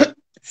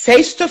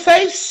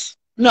 face-to-face?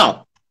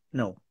 No.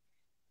 No.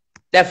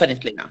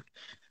 Definitely not.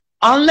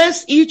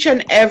 Unless each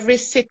and every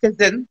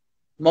citizen,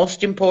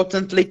 most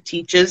importantly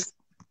teachers,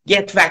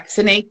 get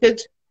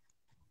vaccinated.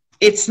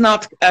 It's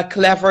not a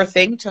clever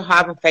thing to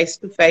have a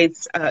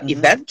face-to-face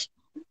event,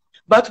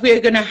 but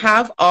we're going to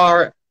have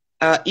our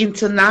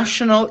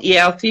international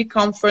ELT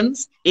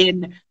conference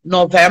in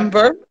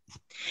November,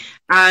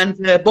 and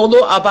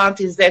Bolu Abant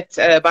İzzet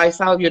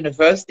Baysal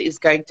University is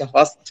going to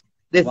host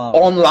this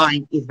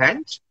online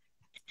event.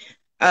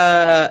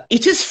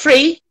 It is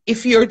free.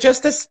 If you're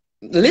just a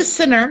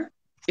listener,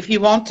 if you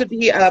want to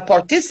be a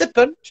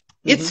participant,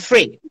 it's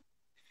free.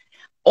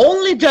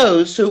 Only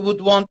those who would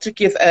want to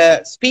give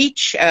a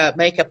speech,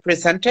 make a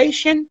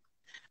presentation,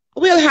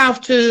 will have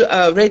to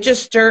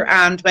register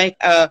and make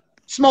a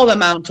small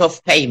amount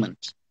of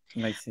payment.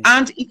 I see.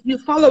 And if you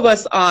follow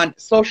us on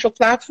social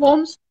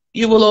platforms,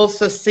 you will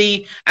also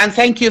see, and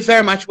thank you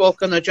very much,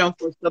 Volkan Hocam,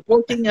 for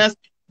supporting us.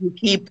 You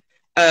keep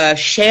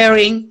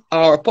sharing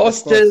our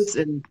posters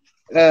and,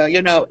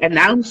 you know,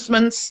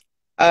 announcements.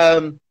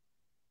 But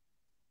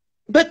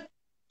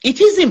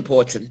it is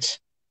important.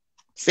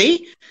 See,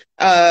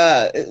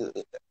 uh,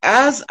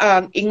 as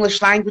an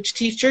English language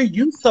teacher,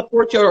 you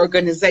support your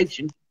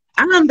organization.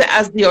 And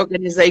as the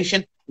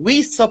organization,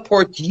 we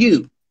support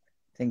you.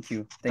 Thank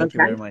you. Thank you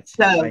Okay? very much.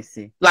 So, I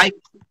see. like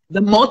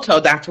the motto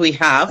that we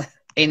have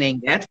in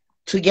INGED,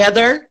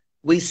 together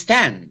we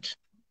stand.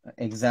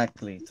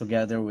 Exactly.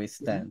 Together we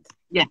stand.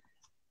 Yeah.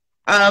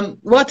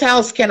 What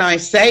else can I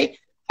say?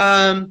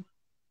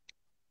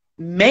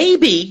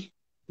 Maybe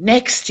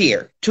next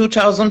year,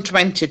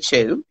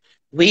 2022,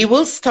 we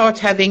will start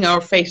having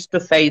our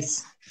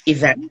face-to-face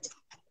event,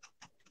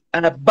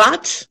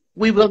 but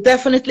we will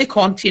definitely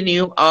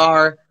continue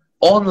our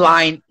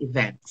online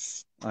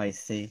events. I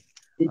see.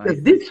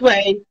 Because this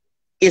way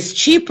is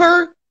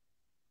cheaper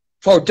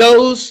for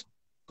those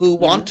who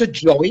want to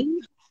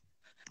join.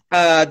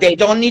 They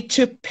don't need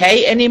to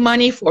pay any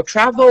money for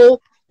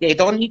travel. They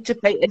don't need to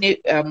pay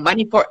any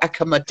money for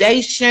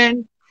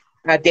accommodation.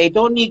 They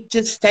don't need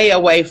to stay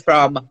away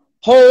from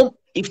home.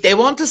 If they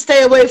want to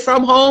stay away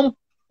from home,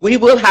 we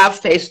will have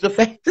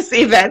face-to-face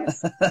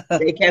events.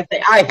 They can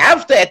say, I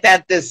have to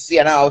attend this,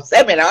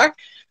 seminar,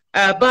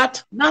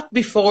 but not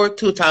before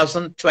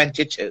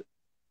 2022.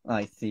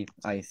 I see.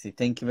 I see.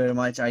 Thank you very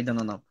much. I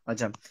don't know,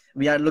 Hocam.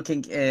 We are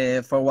looking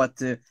forward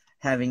to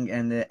having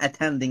and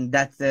attending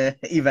that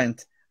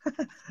event.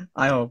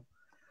 I hope.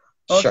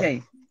 Okay.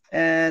 Sure.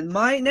 And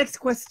my next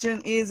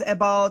question is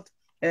about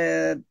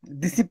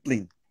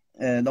discipline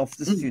of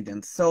the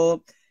students.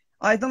 So,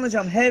 Aydan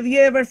Hocam, have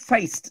you ever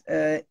faced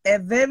a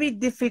very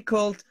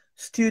difficult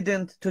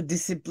student to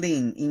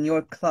discipline in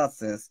your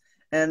classes?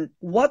 And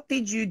what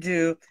did you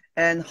do?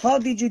 And how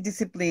did you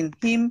discipline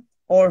him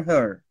or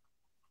her?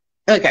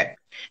 Okay.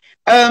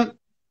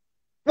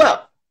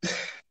 Well,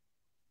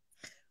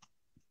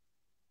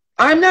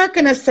 I'm not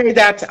going to say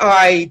that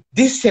I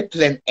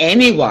discipline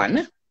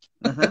anyone.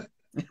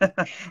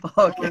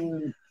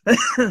 Okay.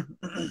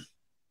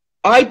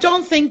 I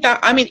don't think that,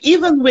 I mean,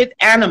 even with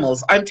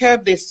animals, I'm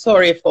terribly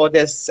sorry for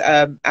this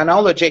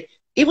analogy,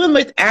 even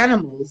with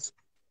animals,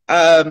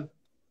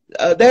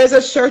 there's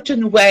a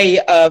certain way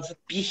of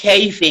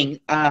behaving,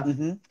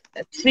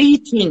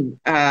 treating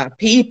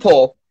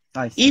people.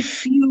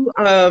 If you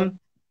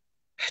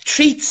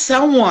treat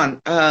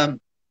someone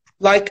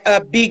like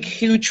a big,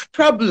 huge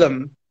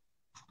problem,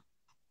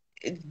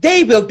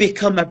 they will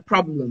become a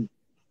problem.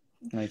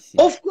 I see.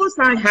 Of course,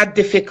 I had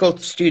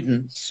difficult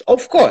students,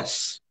 of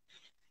course.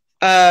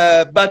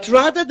 But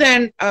rather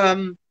than,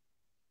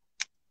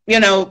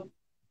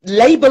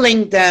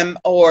 labeling them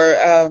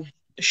or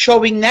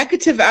showing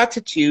negative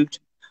attitude,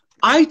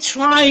 I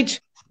tried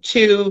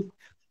to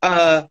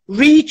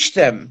reach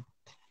them.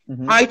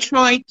 I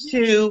tried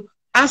to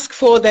ask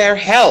for their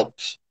help.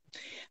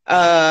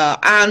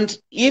 And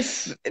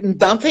if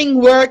nothing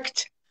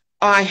worked,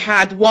 I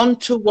had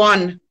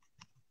one-to-one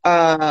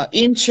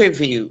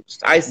interviews.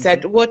 I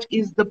said, what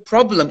is the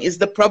problem? Is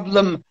the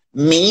problem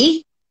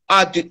me?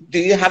 Do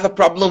you have a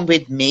problem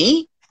with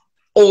me?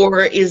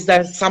 Or is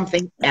there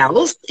something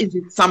else? Is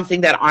it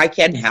something that I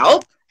can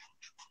help?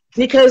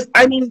 Because,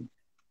 I mean,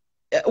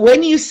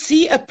 when you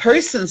see a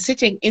person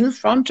sitting in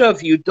front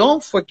of you,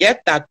 don't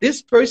forget that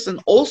this person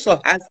also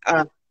has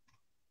a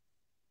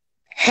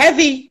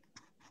heavy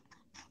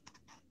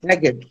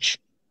baggage.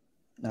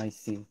 I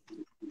see.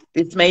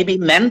 It may be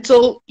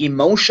mental,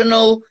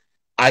 emotional,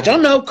 I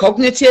don't know,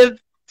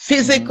 cognitive,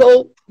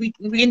 physical.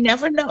 We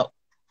never know.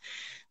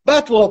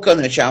 But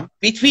Volkan Hocam,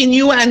 between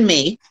you and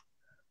me,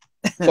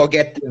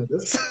 forget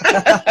this.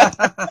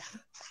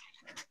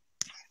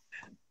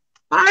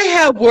 I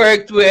have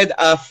worked with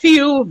a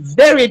few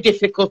very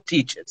difficult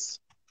teachers.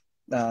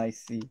 I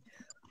see.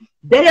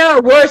 They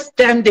are worse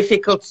than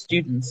difficult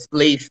students,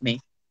 believe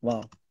me.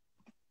 Wow.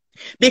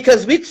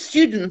 Because with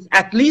students,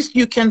 at least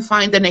you can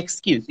find an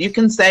excuse. You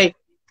can say,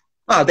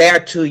 oh, they are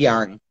too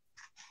young.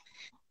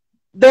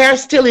 They're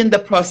still in the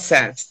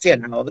process,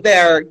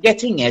 they're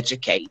getting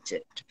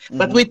educated.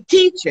 But with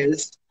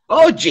teachers,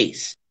 oh,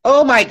 geez,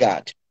 oh, my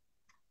God.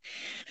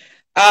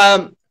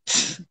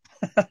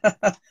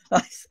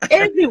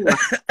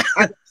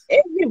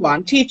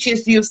 Everyone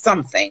teaches you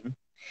something.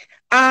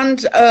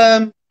 And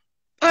I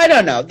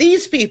don't know,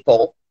 these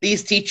people,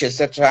 these teachers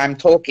that I'm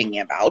talking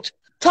about,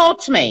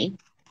 taught me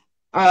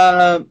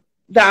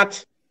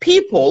that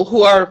people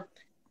who are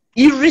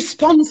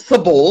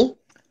irresponsible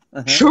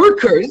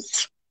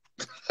shirkers,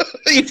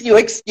 if you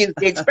excuse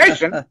the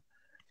expression,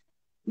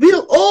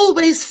 will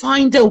always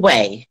find a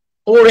way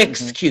or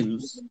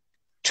excuse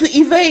to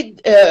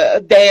evade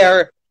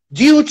their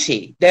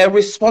duty, their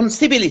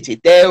responsibility,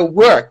 their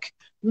work,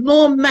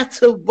 no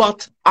matter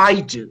what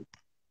I do.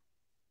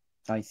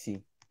 I see.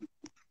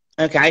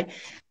 Okay,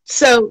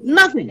 so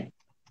nothing,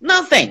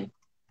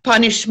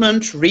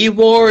 punishment,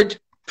 reward,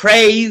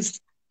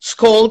 praise,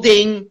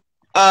 scolding,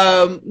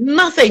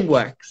 nothing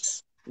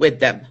works with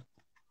them.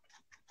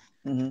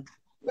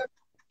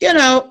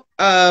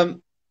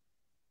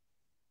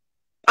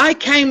 I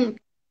came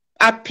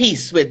at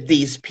peace with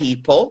these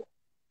people.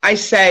 I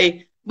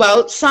say,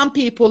 well, some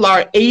people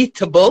are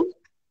irritable,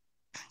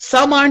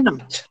 some are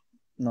not.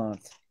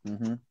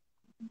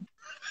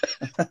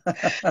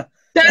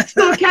 That's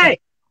okay.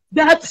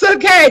 That's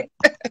okay.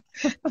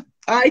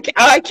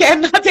 I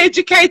cannot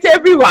educate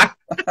everyone.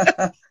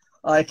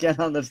 I can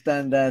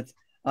understand that,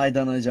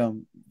 Aydan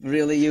hocam.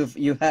 Really,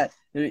 you had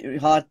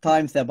hard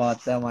times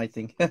about them, I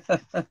think.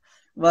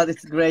 But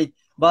it's great.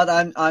 But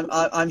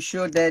I'm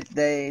sure that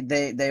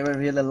they were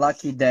really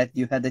lucky that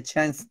you had a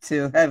chance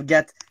to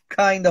get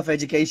kind of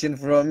education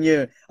from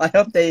you. I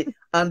hope they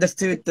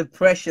understood the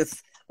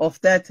precious of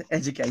that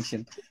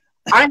education.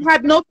 I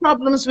had no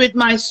problems with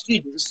my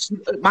students.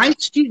 My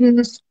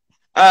students,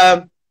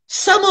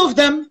 some of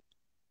them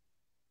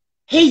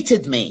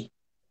hated me.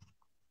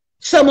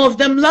 Some of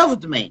them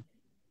loved me.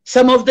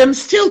 Some of them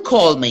still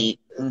call me.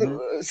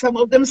 Mm-hmm. Some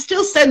of them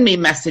still send me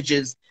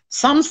messages.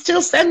 Some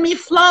still send me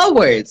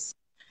flowers.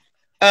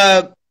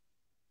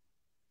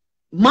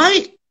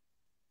 My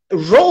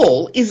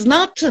role is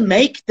not to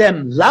make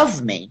them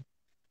love me.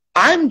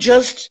 I'm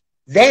just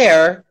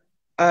there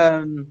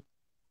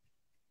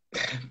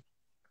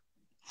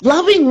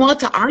loving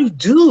what I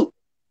do.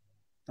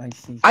 I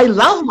see. I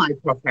love my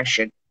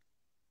profession.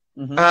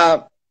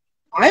 Mm-hmm.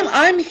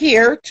 I'm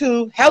here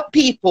to help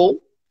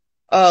people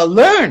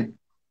learn.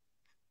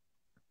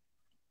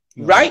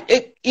 Yeah.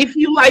 Right? If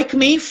you like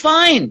me,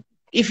 fine.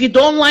 If you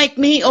don't like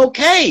me,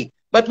 okay.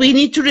 But we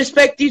need to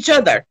respect each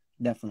other.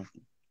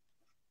 Definitely.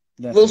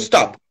 We'll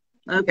stop.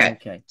 Okay.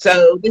 Okay.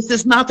 So this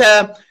is not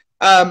a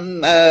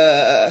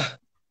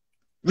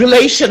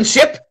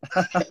relationship.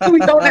 We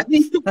don't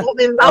need to fall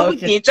in love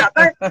with each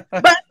other,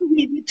 but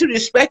we need to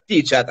respect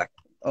each other.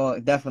 Oh,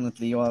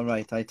 definitely, you are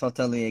right. I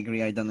totally agree,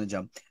 Aydan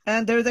hocam.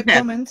 And there is a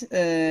comment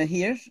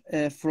here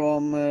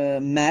from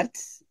Mert.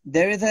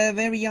 There is a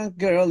very young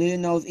girl who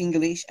knows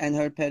English, and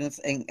her parents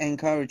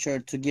encourage her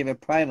to give her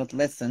private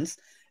lessons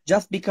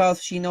just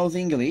because she knows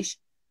English.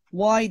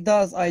 Why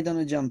does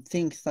Aydan hocam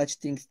think such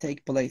things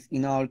take place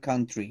in our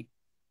country?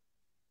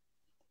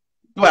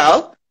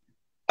 Well,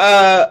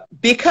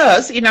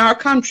 because in our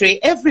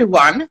country,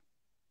 everyone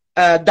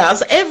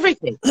does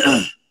everything.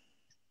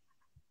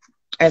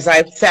 As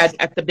I've said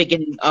at the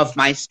beginning of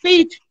my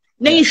speech,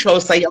 ne iş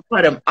olsa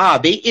yaparım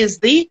abi is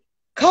the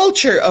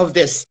culture of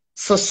this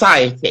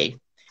society.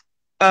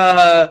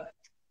 Can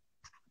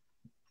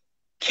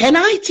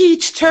I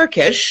teach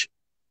Turkish?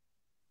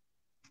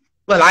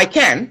 Well, I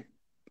can.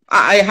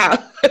 I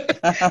have.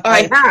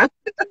 I have.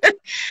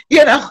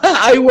 You know,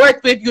 I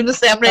work with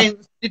Yunus Emre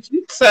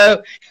Institute,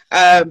 so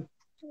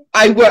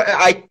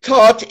I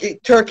taught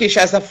Turkish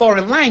as a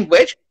foreign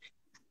language.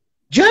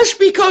 Just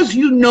because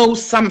you know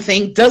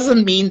something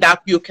doesn't mean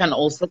that you can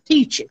also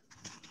teach it.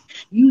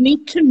 You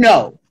need to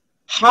know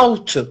how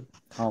to.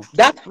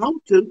 That how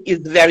to is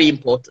very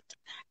important.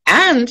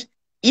 And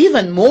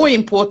even more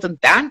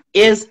important than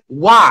is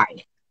why.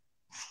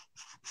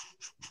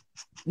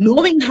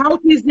 Knowing how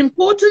is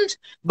important,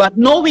 but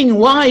knowing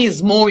why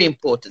is more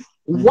important.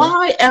 Mm-hmm.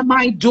 Why am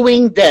I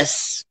doing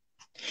this?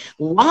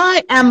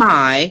 Why am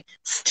I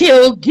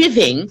still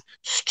giving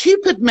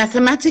stupid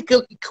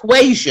mathematical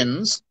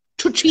equations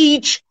to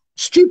teach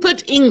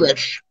stupid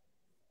English?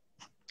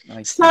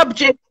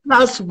 Subject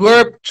plus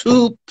verb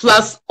to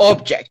plus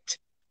object.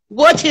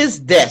 What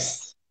is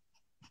this?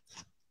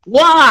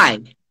 Why?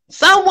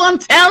 Someone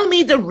tell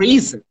me the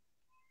reason.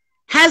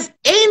 Has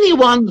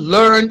anyone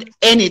learned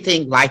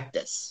anything like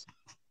this?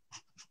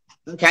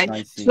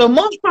 Okay, so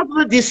most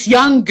probably this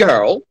young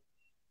girl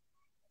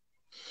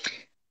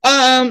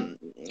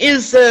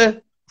is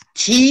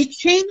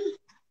teaching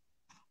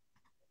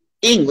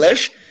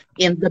English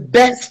in the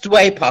best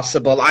way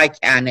possible, I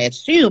can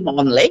assume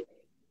only.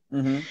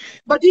 Mm-hmm.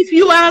 But if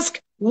you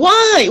ask,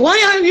 why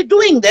are you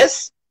doing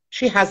this?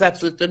 She has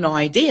absolutely no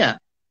idea.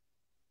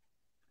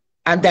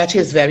 And that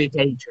is very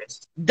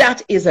dangerous.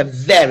 That is a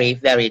very,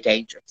 very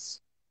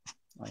dangerous.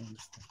 I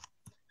understand.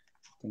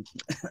 Thank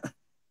you.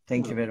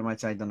 Thank you very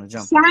much, Aydan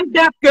hocam. Send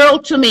that girl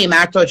to me,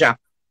 Mert hocam.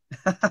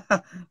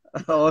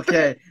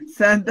 Okay.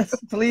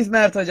 Please,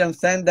 Mert hocam,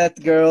 send that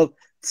girl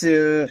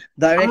to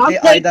directly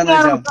Aydan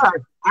hocam.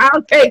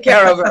 I'll take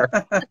care of her.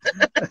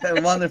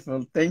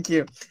 Wonderful. Thank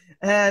you.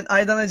 And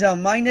Aydan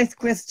hocam, my next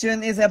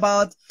question is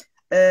about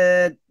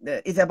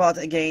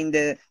again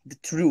the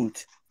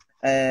truth.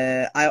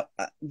 Here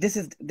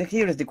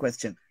is the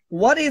question.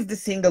 What is the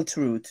single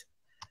truth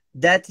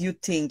that you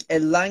think a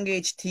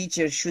language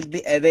teacher should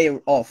be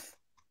aware of?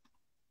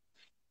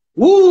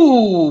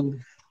 Ooh,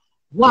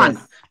 one.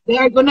 Yes. They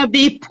are gonna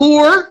be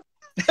poor.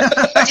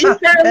 Yeah,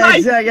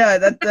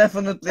 that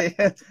definitely.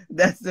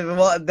 That's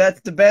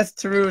the best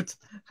truth.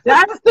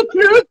 That's the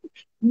truth.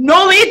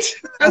 Know it,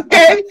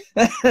 okay?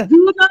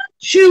 Do not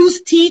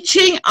choose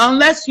teaching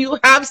unless you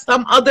have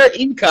some other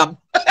income.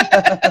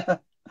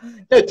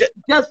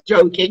 Just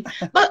joking.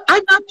 But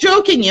I'm not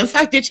joking. In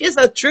fact, it is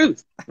a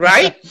truth,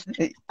 right?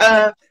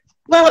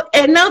 Well,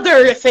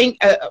 another thing,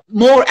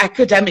 more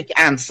academic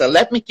answer.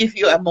 Let me give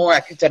you a more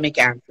academic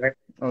answer.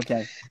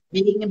 Okay.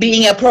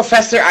 Being a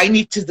professor, I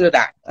need to do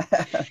that.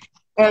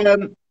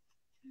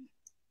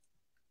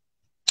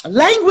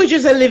 Language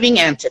is a living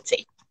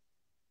entity.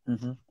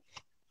 Mm-hmm.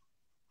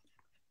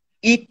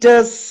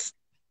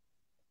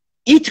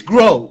 It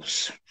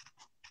grows.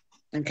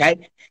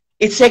 Okay.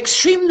 It's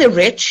extremely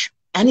rich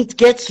and it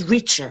gets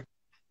richer.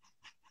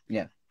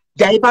 Yeah.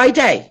 Day by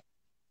day.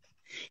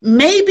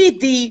 Maybe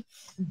the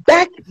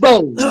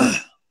backbone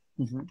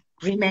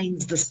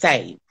remains the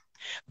same,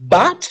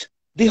 but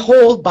the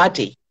whole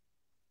body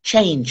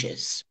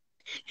changes.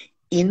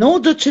 In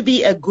order to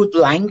be a good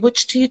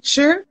language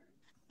teacher,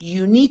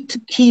 you need to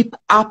keep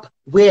up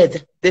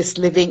with this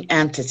living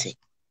entity.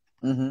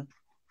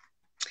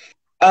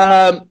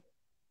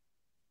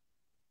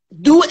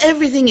 Do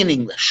everything in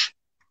English.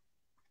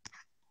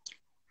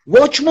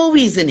 Watch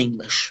movies in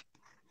English.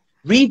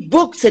 Read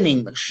books in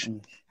English.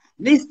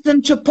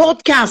 Listen to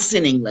podcasts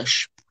in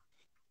English.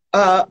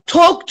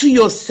 Talk to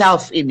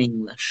yourself in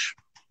English.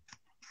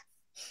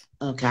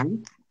 Okay?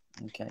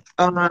 Okay.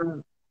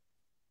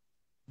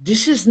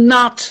 This is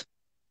not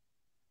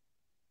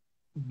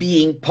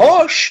being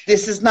posh.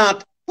 This is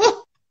not,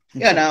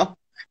 you know,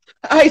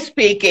 I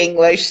speak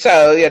English,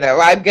 so, you know,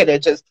 I'm going to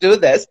just do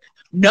this.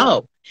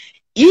 No.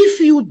 If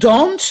you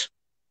don't,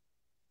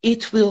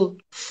 it will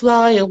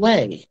fly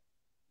away.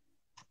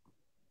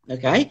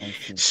 Okay?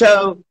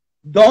 So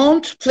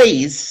don't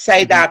please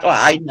say that, oh,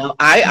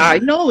 I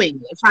know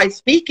English. I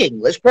speak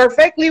English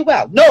perfectly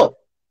well. No,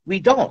 we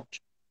don't.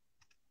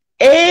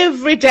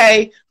 Every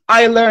day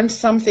I learn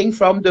something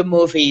from the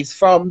movies,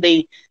 from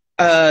the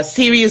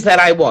series that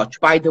I watch.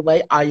 By the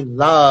way, I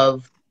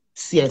love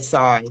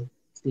CSI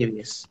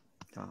series.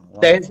 Oh, wow.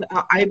 There's,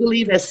 I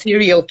believe, a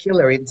serial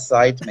killer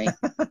inside me.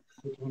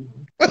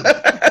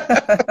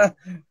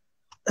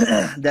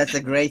 That's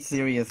a great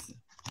series.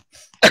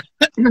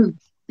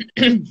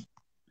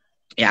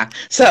 Yeah.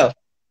 So,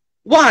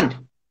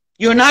 1,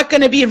 you're not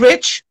going to be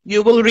rich.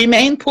 You will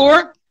remain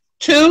poor.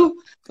 2,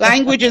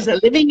 language is a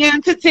living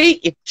entity.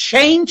 It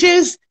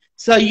changes.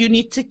 So you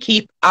need to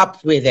keep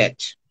up with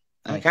it.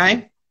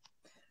 Okay?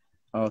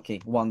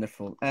 Okay,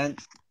 wonderful. And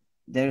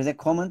there is a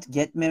comment,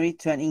 get married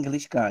to an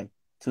English guy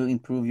to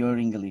improve your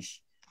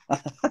English.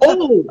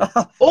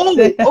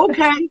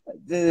 Okay.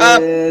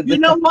 You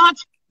know what?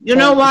 You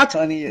know what?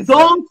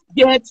 Don't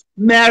get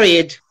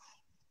married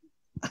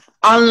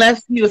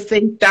unless you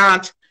think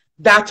that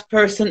that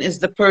person is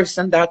the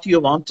person that you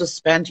want to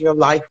spend your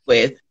life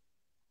with.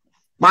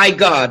 My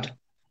God,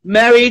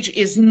 marriage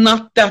is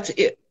not that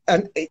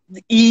an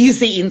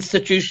easy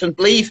institution.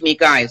 Believe me,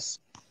 guys.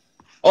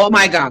 Oh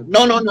my God.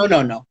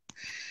 No.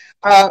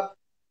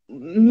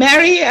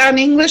 Marry an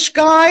English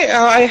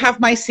guy, I have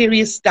my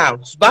serious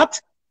doubts,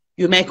 but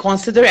you may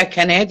consider a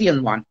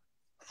Canadian one.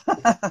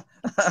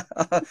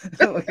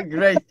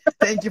 Great.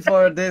 Thank you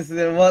for this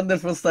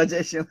wonderful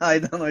suggestion,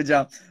 Aydan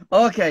Hocam.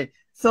 Okay,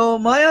 so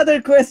my other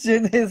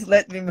question is,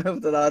 let me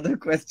move to the other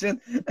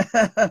question,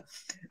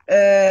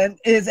 and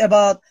is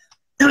about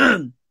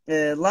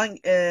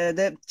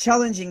the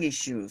challenging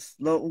issues.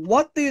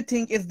 What do you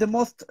think is the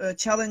most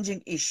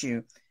challenging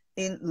issue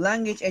in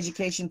language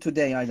education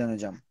today, Aydan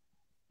Hocam?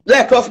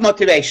 Lack of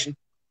motivation.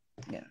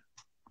 Yeah.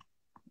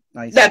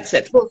 That's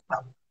it. Full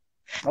stop.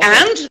 Okay.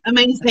 And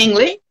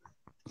amazingly,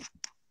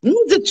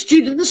 neither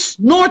students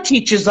nor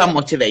teachers are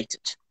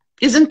motivated.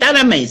 Isn't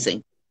that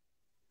amazing?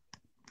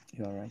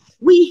 You're right.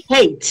 We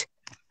hate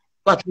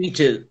what we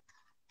do.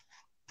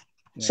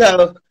 Yeah.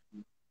 So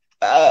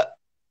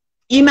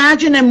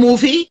imagine a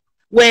movie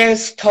where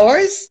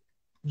stars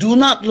do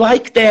not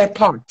like their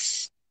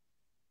parts.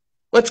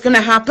 What's going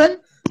to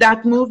happen?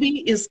 That movie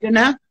is going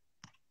to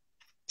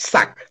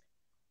suck.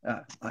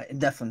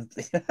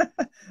 Definitely.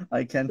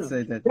 I can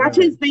say that. That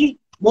is the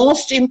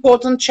most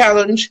important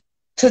challenge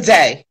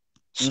today.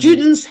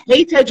 Students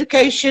hate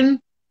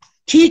education.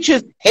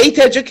 Teachers hate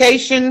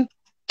education.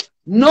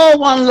 No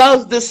one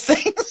loves these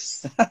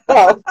things.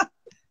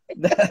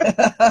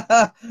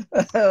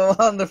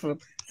 Wonderful.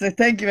 So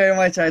thank you very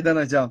much, Aydan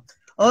Hocam.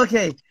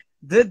 Okay.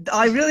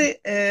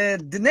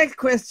 The next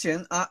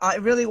question, I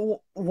really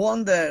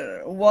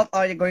wonder, what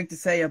are you going to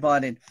say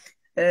about it?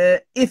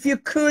 If you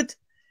could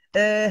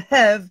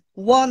have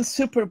one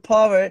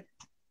superpower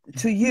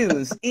to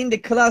use in the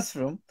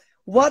classroom,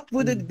 what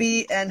would it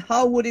be and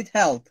how would it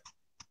help?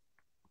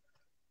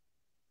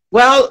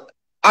 Well,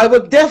 I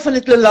would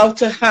definitely love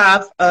to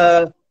have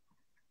the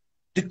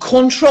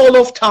control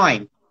of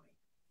time.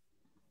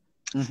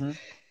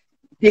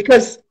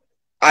 Because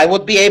I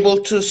would be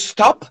able to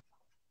stop,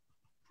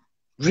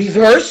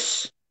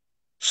 reverse,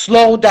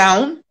 slow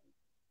down,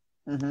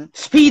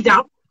 speed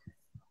up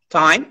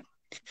time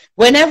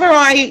whenever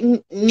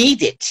I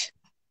need it.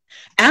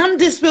 And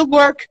this will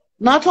work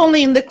not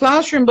only in the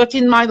classroom, but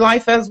in my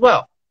life as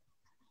well.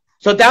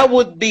 So that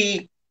would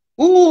be,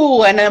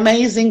 an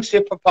amazing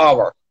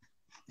superpower.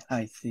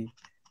 I see.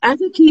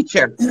 As a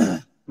teacher,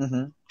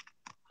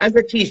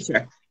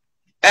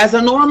 as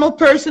a normal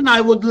person,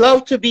 I would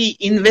love to be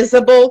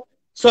invisible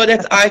so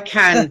that I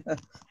can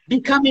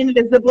become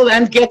invisible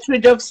and get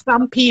rid of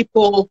some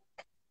people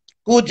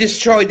who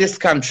destroy this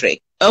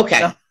country.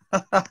 Okay.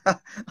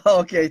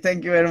 Okay,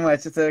 thank you very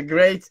much. It's a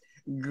great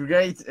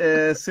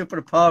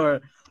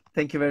superpower.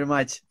 Thank you very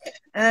much.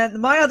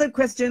 And my other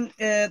question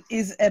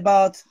is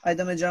about,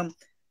 Aydan Hocam,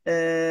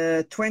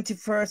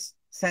 21st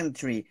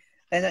century.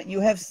 and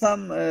you have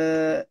some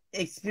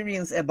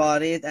experience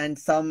about it and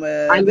some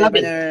I love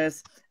it.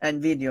 webinars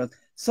and videos.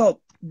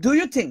 So, do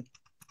you think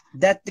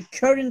that the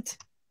current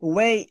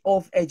way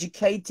of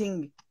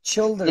educating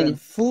children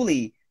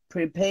fully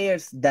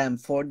prepares them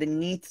for the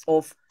needs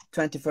of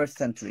 21st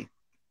century?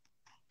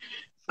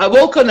 I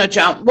will gonna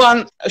jump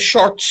one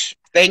short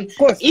thing. Of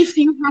course. If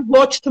you have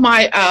watched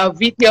my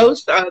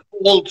videos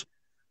called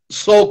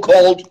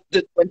so-called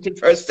the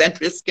 21st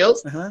century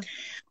skills,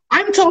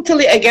 I'm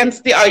totally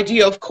against the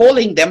idea of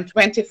calling them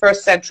 21st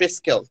century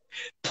skills.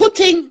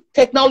 Putting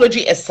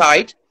technology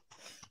aside,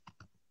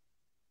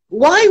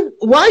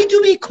 why do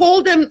we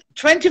call them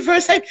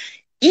 21st century?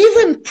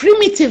 Even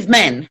primitive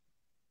men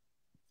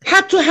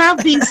had to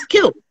have these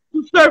skills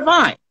to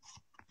survive.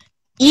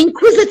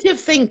 Inquisitive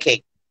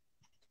thinking,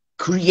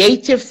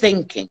 creative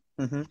thinking,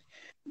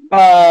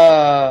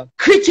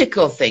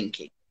 critical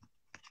thinking,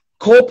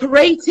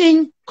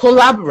 cooperating,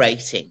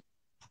 collaborating,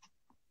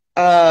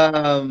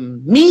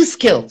 me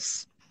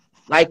skills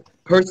like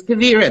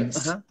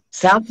perseverance,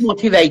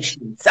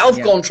 self-motivation,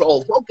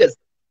 self-control, focus.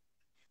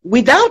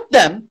 Without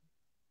them,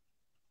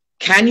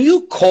 can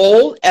you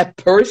call a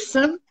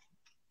person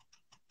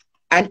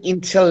an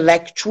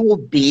intellectual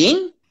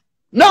being?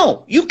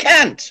 No, you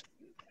can't.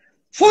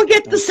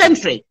 Forget the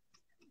century.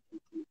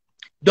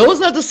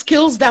 Those are the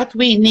skills that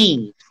we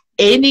need.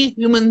 Any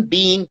human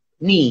being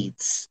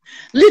needs.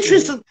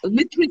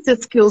 Literacy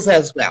skills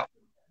as well.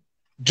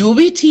 Do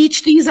we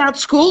teach these at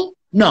school?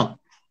 No.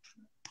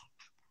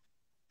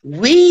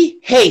 We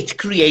hate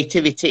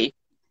creativity.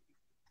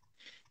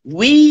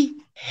 We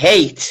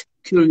hate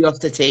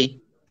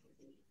curiosity.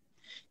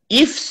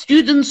 If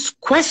students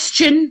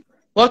question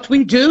what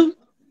we do,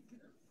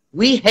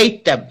 we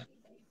hate them.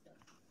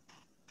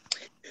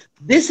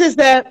 This is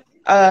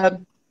a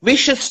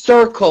vicious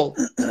circle.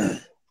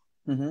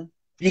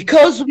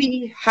 Because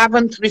we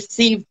haven't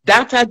received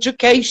that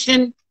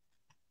education,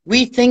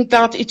 we think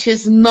that it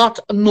is not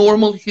a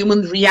normal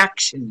human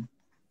reaction.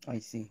 I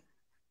see.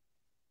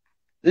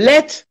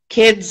 Let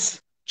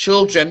kids,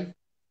 children,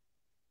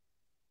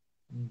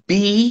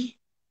 be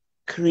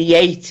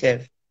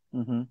creative.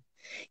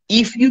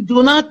 If you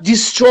do not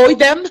destroy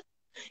them,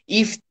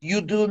 if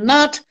you do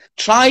not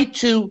try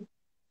to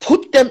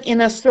put them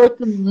in a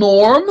certain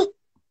norm,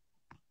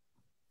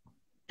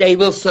 they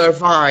will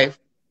survive.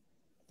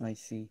 I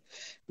see.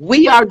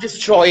 We are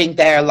destroying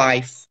their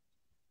life,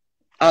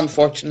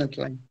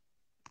 unfortunately.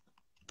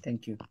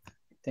 Thank you.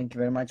 Thank you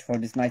very much for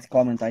this nice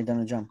comment,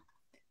 Aydan Hocam.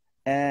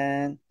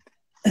 And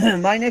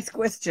my next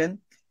question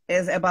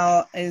is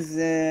about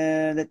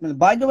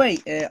by the way,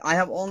 I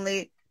have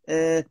only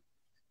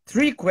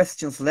 3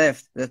 questions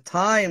left. The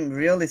time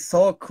really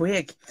so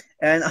quick,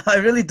 and I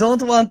really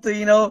don't want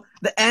to,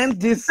 the end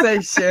this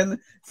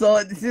session.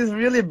 So this is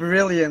really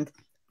brilliant,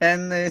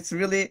 and it's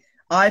really,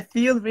 I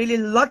feel really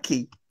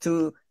lucky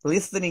to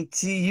listening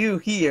to you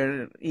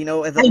here,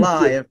 as a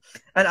live,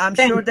 and I'm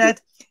sure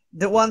that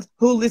the ones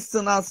who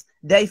listen us,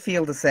 they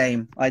feel the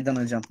same. Aydan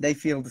Hocam, they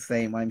feel the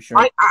same, I'm sure.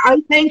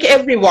 I thank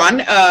everyone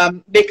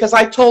because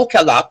I talk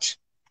a lot.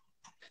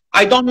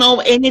 I don't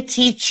know any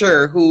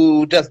teacher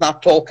who does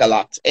not talk a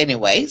lot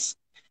anyways.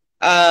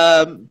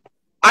 I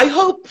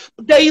hope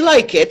they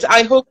like it.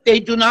 I hope they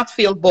do not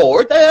feel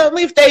bored.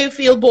 If they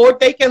feel bored,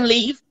 they can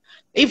leave.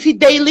 If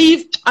they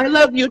leave, I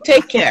love you.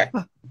 Take care.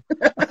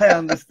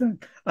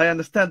 I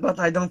understand, but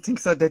I don't think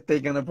so that they're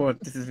gonna board.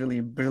 This is really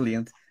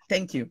brilliant.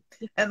 Thank you.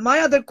 And my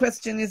other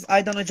question is,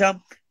 Aydan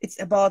Hocam,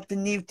 it's about the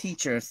new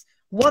teachers.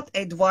 What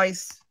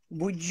advice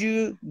would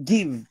you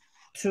give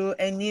to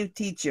a new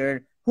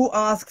teacher who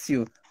asks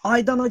you,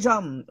 Aydan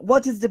Hocam,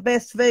 what is the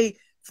best way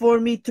for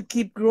me to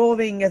keep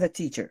growing as a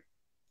teacher?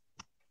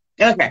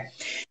 Okay.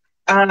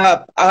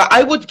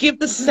 I would give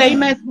the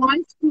same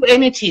advice to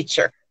any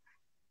teacher,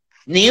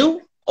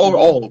 new or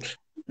old.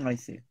 I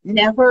see.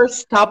 Never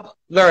stop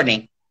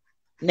learning.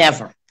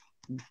 Never.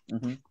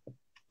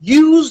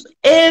 Use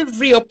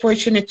every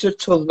opportunity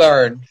to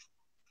learn.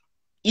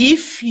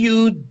 If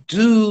you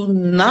do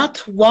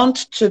not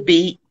want to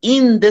be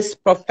in this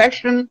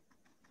profession,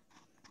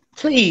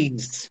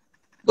 please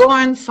go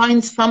and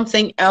find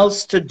something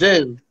else to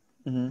do.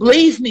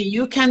 Believe me,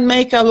 you can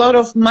make a lot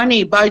of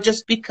money by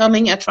just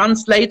becoming a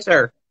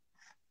translator.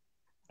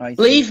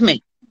 Believe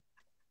me.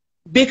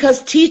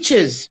 Because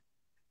teachers,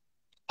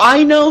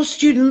 I know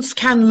students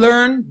can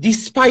learn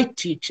despite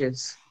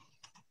teachers.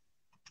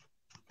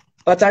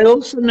 But I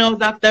also know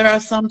that there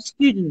are some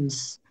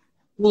students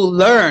who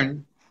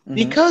learn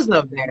because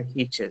of their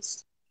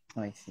teachers.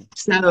 I see.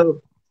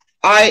 So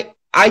I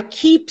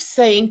keep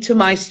saying to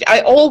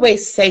I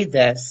always say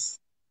this,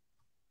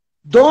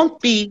 don't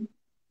be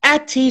a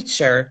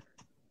teacher,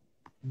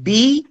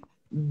 be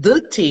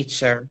the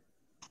teacher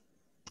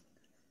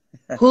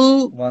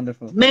who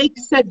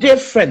makes a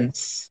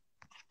difference,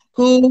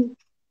 who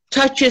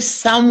touches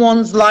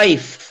someone's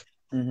life,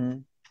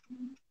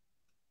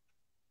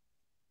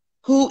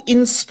 who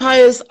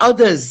inspires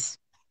others.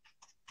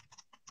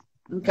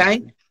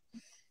 Okay?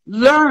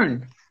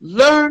 Learn,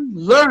 learn,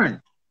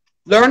 learn.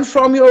 Learn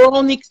from your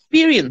own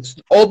experience.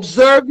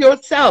 Observe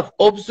yourself.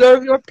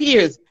 Observe your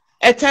peers.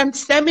 Attend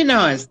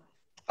seminars,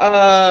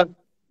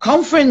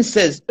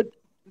 conferences.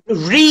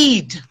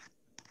 Read.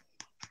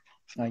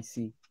 I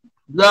see.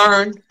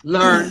 Learn,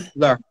 learn,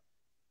 learn.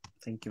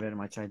 Thank you very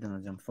much, Aydan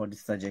Hocam, for the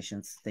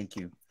suggestions. Thank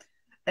you.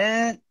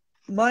 And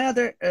my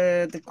other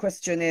the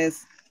question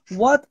is,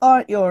 what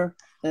are your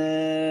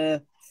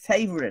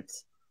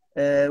favorite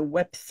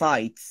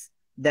websites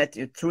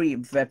three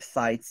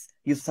websites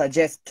you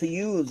suggest to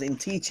use in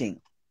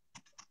teaching?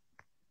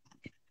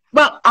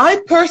 Well,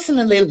 I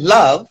personally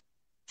love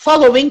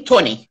following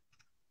Tony.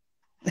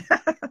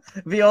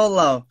 We all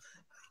love.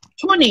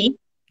 Tony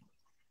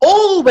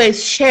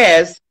always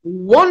shares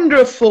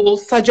wonderful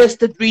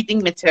suggested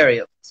reading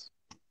materials.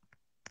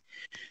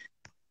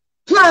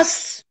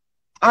 Plus,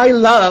 I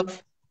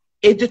love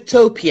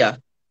Edutopia.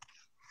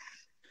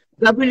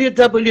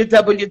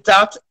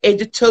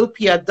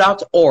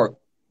 www.edutopia.org.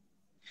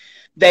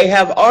 They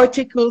have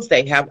articles,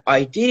 they have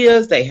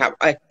ideas, they have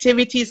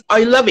activities.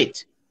 I love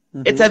it.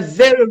 Mm-hmm. It's a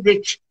very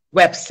rich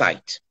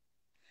website.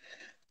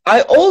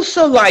 I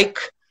also like,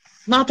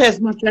 not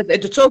as much as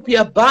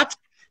Edutopia, but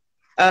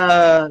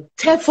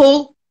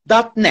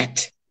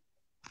TEFL.net.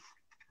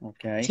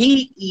 Okay.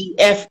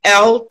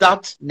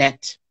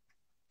 TEFL.net.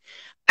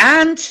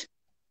 And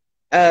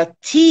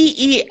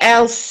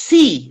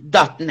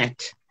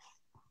TELC.net.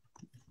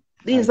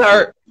 These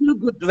are two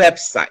good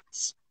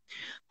websites.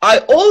 I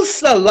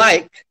also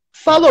like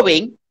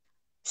following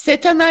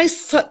Setanay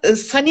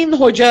Sanin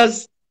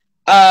Hoca's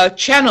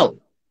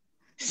channel,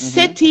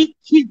 SETI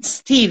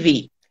Kids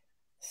TV.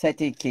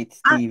 SETI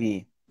Kids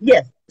TV.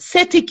 Yes,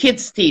 SETI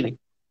Kids TV.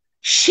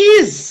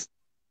 She's,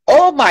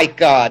 oh my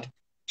God,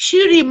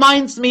 she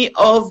reminds me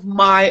of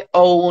my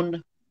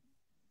own,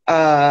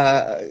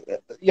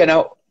 you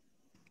know,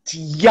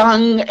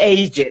 young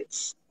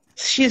ages.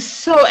 She's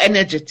so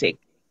energetic.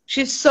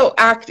 She's so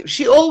active.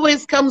 She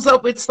always comes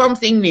up with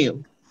something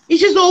new.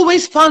 It's just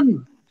always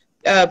fun.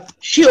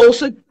 She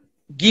also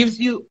gives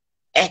you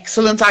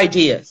excellent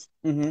ideas.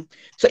 Mm-hmm.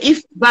 So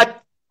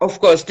but of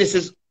course, this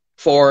is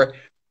for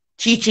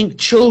teaching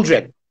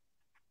children.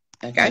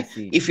 Okay.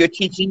 If you're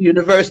teaching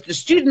university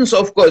students,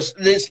 of course,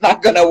 this is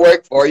not going to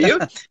work for you.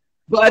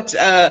 But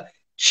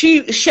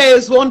she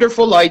shares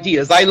wonderful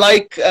ideas. I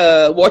like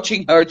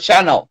watching her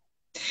channel.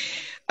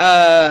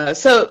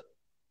 So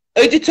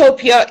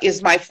Edutopia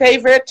is my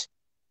favorite.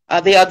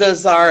 The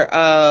others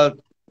are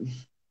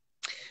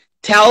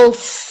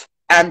TELF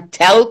and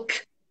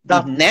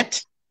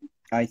TELC.net.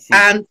 I see.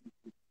 And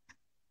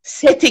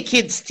SETI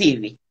Kids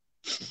TV.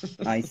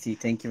 I see.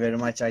 Thank you very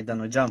much, Aydan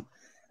Hocam.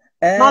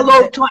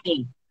 Follow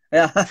Tony.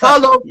 Yeah.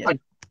 Follow Tony.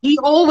 He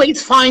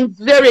always finds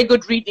very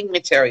good reading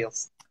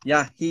materials.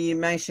 Yeah, he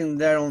mentioned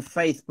there on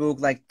Facebook,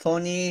 like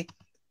Tony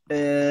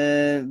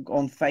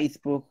on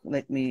Facebook.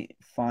 Let me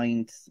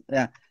find.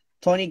 Yeah,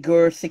 Tony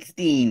Gur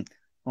 16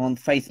 on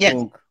Facebook.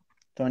 Yes.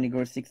 Tony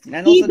Gur 16.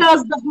 And he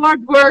does the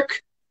hard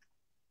work.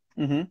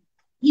 Mm-hmm.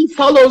 He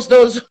follows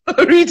those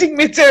reading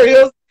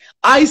materials.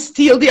 I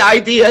steal the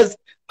ideas.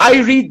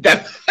 I read them.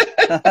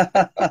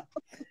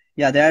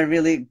 Yeah, they're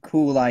really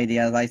cool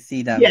ideas. I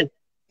see them. Yes.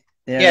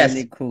 They're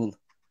really cool.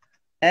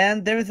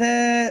 And there's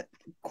a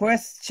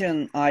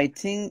question, I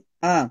think.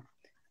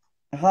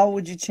 How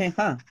would you change?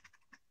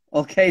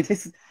 Okay,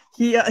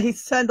 he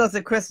sent us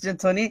a question,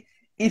 Tony.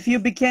 If you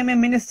became a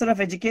Minister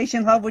of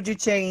Education, how would you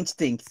change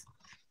things?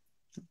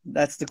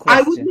 That's the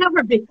question. I would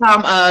never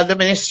become the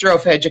Minister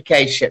of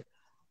Education.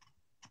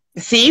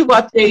 See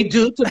what they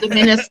do to the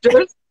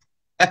ministers?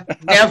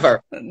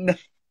 Never.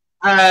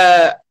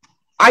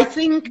 I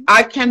think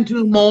I can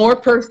do more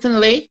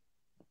personally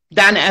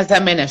than as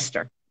a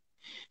minister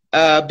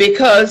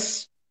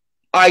because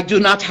I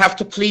do not have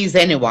to please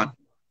anyone.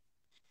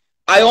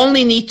 I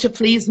only need to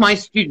please my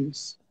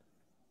students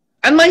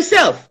and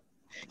myself.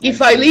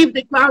 If I leave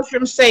the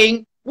classroom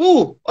saying,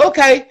 "Ooh,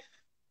 okay,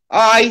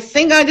 I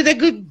think I did a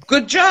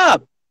good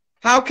job.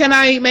 How can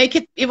I make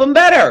it even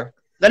better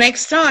the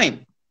next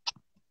time?"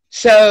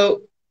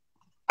 So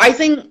I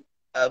think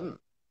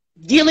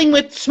dealing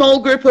with small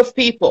group of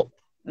people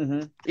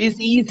is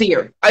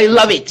easier. I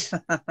love it.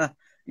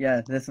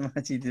 Yeah, that's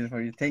much easier for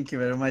you. Thank you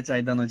very much,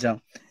 Aydan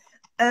Hocam.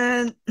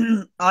 And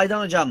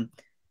Aydan Hocam.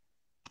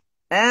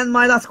 And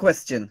my last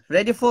question.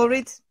 Ready for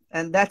it?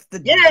 And that's the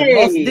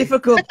most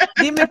difficult,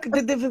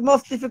 the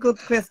most difficult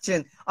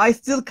question. I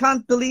still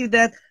can't believe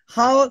that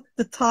how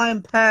the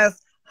time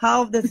passed,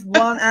 how this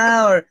 1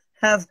 hour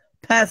has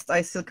passed.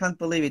 I still can't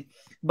believe it,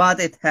 but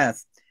it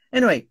has.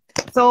 Anyway,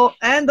 so,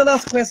 and the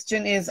last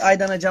question is,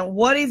 Aydan Hocam,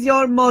 what is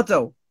your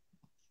motto?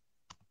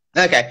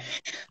 Okay.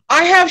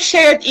 I have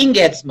shared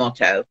INGED's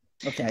motto.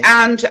 Okay.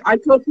 And I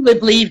totally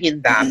believe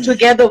in that.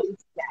 Together we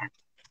stand.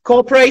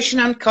 Cooperation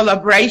and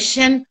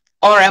collaboration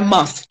are a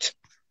must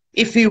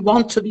if we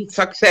want to be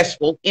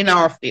successful in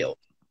our field.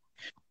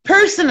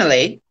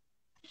 Personally,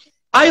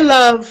 I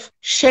love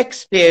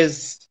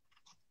Shakespeare's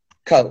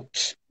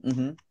quote.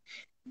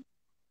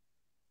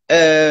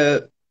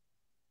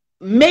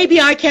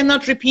 Maybe I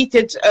cannot repeat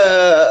it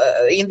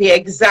in the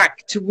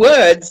exact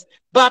words,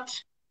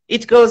 but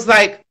it goes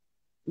like,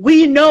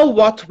 we know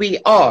what we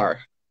are.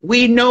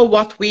 We know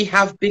what we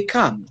have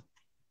become,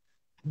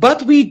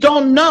 but we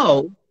don't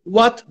know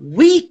what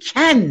we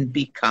can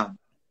become.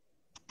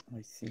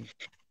 I see.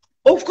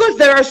 Of course,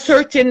 there are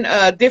certain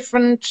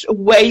different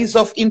ways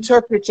of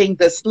interpreting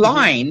this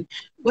line,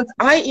 but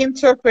I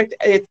interpret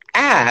it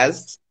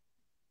as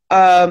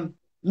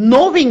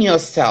knowing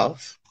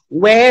yourself,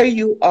 where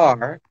you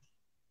are,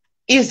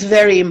 is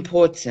very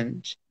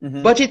important,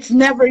 but it's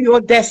never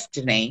your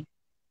destiny.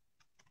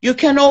 You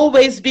can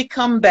always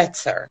become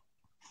better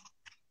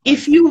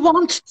if you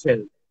want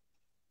to.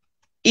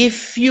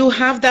 If you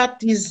have that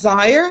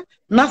desire,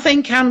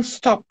 nothing can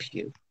stop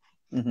you.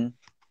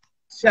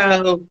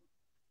 So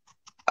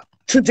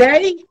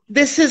today,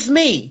 this is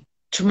me.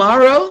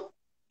 Tomorrow,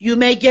 you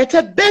may get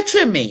a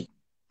better me.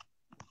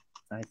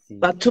 I see.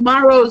 But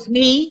tomorrow's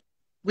me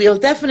will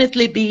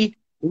definitely be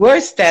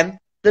worse than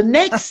the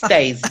next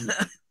day's me.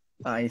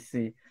 I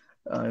see.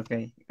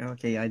 Okay.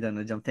 Okay, Aydan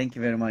Hocam. Thank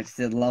you very much. It's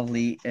a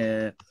lovely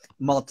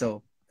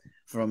motto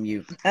from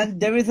you. And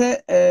there is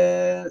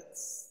a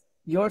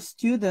your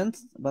student,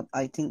 but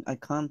I think I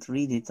can't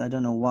read it. I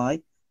don't know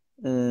why.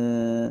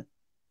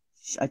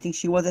 I think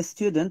she was a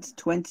student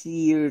 20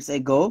 years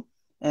ago,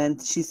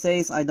 and she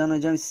says Aydan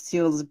Hocam is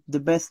still the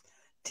best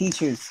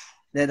teachers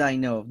that I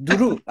know.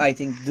 Duru, I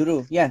think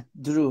Duru. Yeah,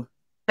 Duru.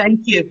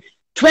 Thank you.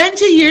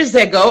 20 years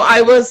ago,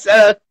 I was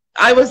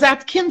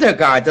at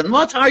kindergarten.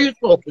 What are you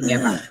talking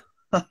about?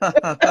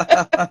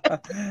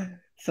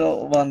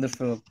 So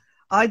wonderful.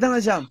 Aydan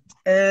Hocam,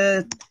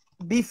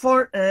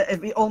 before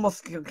we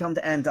almost come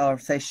to end our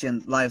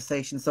session, live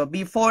session. So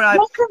before I...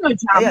 Welcome,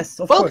 Hocam. Yes,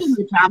 of Welcome,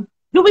 course. Hocam.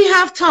 Do we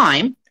have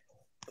time?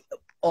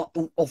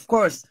 Of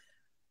course.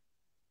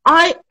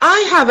 I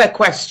have a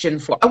question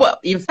for... Well,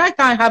 in fact,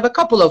 I have a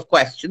couple of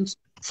questions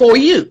for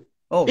you.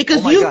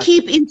 Because you God.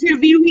 keep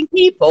interviewing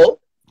people,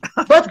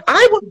 but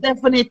I would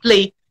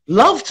definitely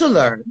love to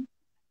learn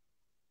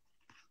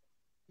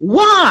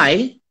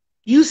why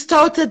you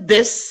started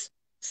this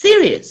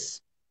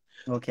series.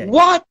 Okay.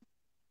 What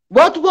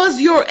was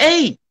your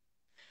aim?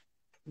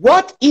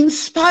 What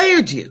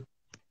inspired you?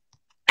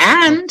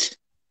 And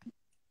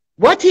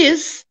what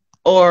is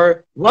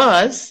or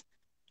was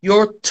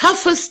your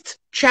toughest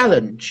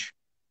challenge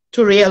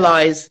to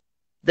realize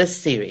this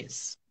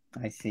series?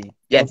 I see.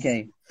 Yes.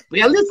 Okay.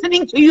 We are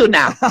listening to you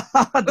now.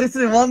 This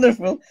is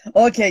wonderful.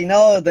 Okay,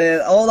 now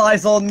all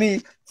eyes on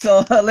me.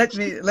 So let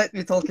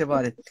me talk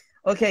about it.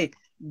 Okay,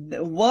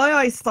 why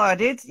I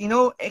started,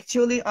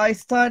 actually I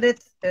started,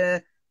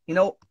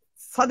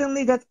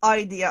 suddenly that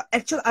idea.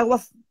 Actually, I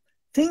was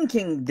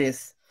thinking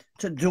this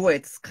to do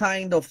it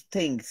kind of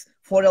things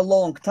for a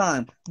long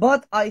time,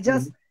 but I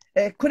just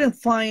couldn't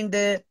find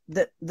the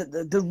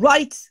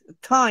right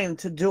time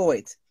to do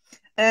it.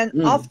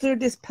 And after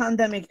this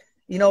pandemic,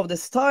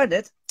 this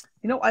started.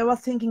 I was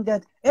thinking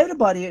that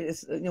everybody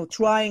is,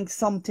 trying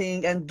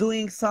something and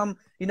doing some,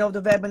 the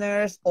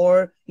webinars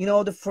or,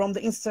 from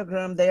the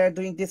Instagram, they are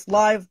doing this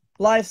live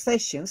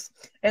sessions.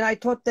 And I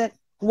thought that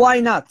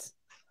why not?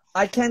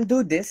 I can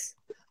do this.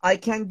 I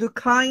can do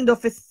kind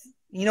of,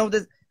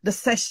 the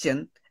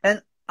session.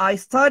 And I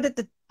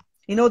started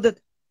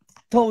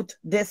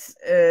this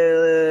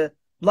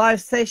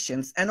live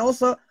sessions. And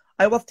also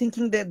I was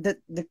thinking that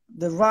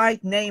the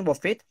right name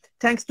of it,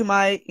 thanks to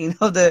my,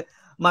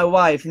 my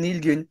wife,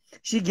 Nilgün,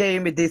 she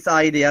gave me this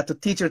idea to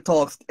Teacher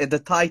Talks at the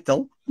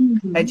title.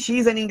 And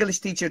she's an English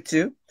teacher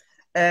too.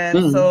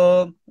 And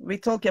so we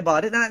talked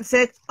about it and I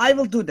said, I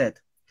will do that.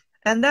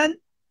 And then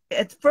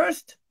at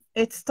first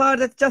it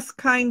started just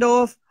kind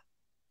of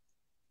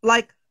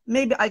like,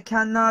 maybe I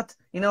cannot,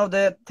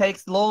 that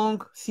takes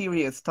long,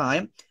 serious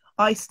time.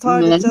 I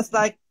started just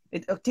like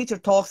Teacher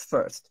Talks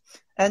first.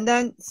 And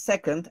then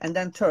second, and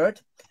then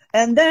third.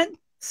 And then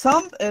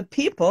some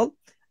people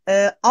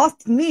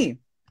asked me,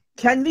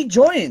 can we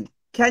join?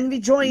 Can we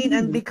join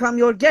and become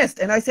your guest?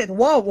 And I said,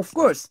 wow, of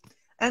course.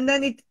 And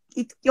then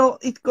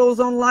it goes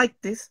on like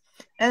this.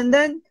 And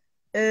then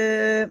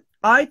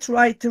I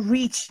try to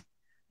reach,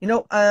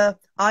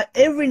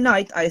 every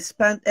night I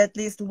spend at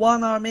least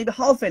 1 hour, maybe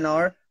half an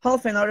hour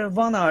and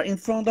 1 hour in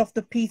front of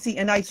the PC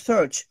and I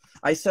search.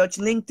 I search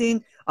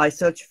LinkedIn, I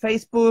search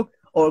Facebook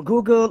or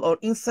Google or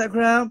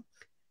Instagram.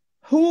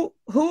 Who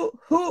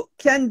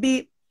can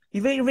be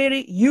very,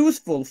 very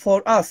useful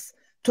for us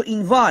to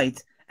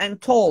invite and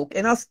talk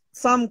and ask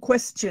some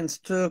questions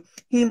to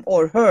him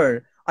or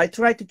her. I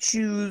try to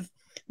choose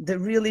the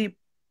really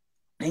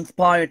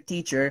inspired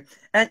teacher.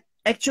 And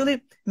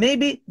actually,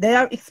 maybe they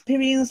are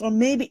experienced or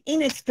maybe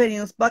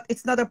inexperienced, but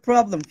it's not a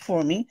problem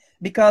for me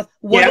because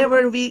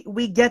whatever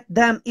we get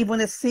them,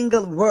 even a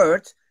single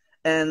word,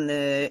 and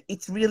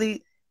it's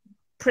really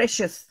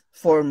precious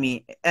for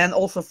me and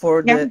also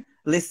for the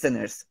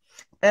listeners.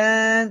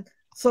 And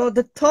so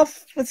the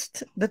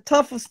toughest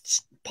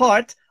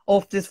part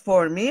of this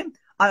for me,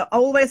 I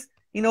always,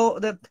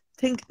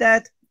 think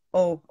that,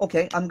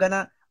 okay, I'm going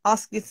to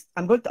ask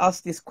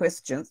this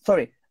question.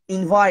 Sorry,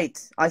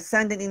 invite. I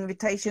send an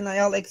invitation.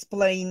 I'll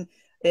explain.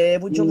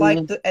 Would you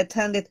like to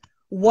attend it?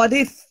 What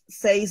if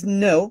says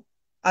no?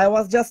 I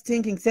was just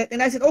thinking,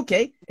 and I said,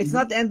 okay, it's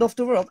not the end of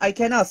the world. I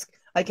can ask.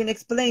 I can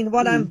explain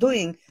what I'm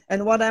doing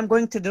and what I'm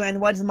going to do and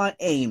what is my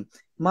aim.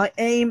 My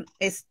aim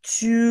is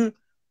to,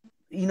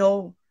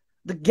 to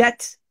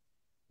get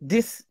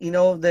this,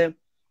 the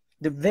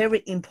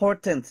very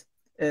important,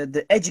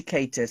 the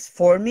educators.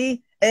 For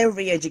me,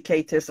 every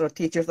educators or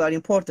teachers are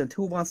important.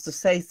 Who wants to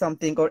say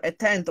something or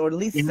attend or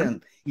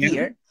listen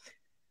here?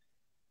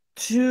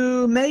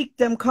 To make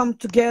them come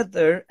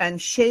together and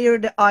share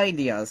the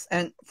ideas.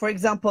 And for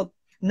example,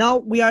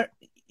 now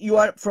you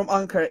are from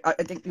Ankara. I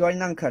think you are in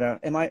Ankara.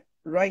 Am I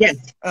right? Yes.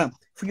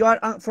 You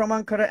are from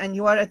Ankara and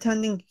you are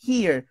attending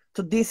here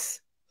to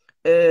this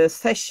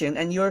session,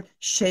 and you're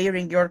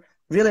sharing your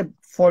really,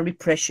 for me,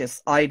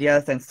 precious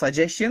ideas and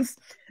suggestions.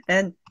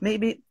 And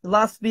maybe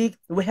last week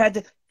we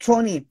had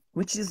Tony,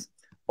 which is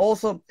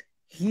also,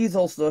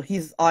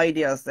 his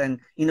ideas and,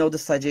 the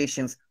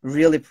suggestions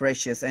really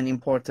precious and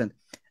important.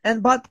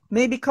 But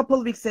maybe a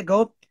couple weeks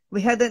ago,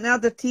 we had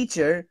another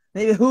teacher,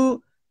 maybe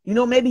who,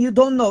 maybe you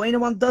don't know,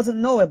 anyone doesn't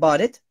know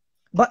about it,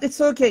 but it's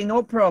okay,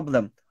 no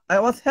problem. I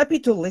was happy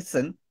to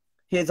listen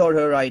his or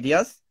her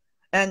ideas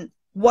and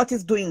what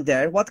is doing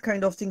there, what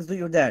kind of things do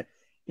you there.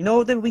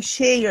 Then we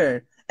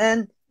share.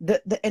 And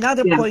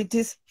another point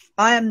is,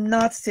 I am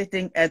not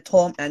sitting at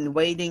home and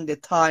waiting the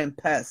time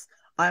pass.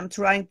 I'm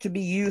trying to be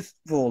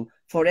useful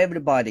for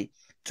everybody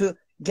to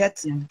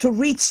get to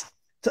reach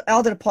to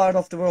other part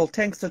of the world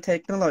thanks to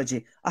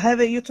technology. I have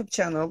a YouTube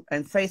channel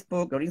and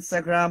Facebook or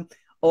Instagram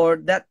or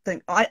that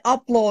thing. I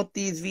upload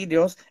these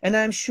videos, and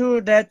I'm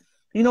sure that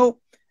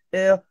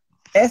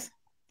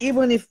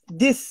even if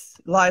this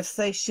live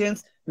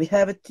sessions we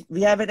have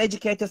an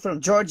educator from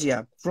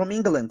Georgia, from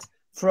England,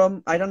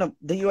 from I don't know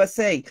the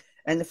USA,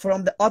 and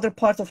from the other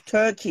part of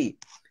Turkey,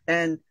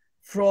 and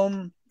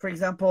from, for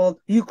example,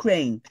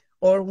 Ukraine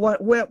or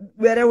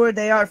wherever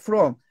they are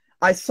from.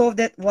 I saw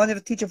that one of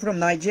the teacher from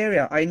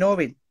Nigeria. I know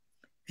it.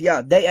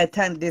 Yeah, they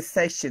attend this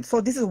session.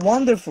 So this is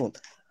wonderful.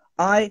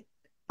 I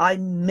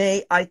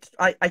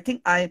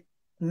think I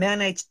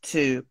managed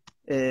to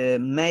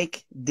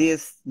make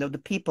this, the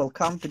people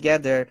come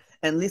together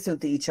and listen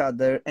to each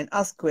other and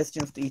ask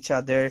questions to each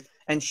other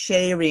and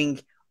sharing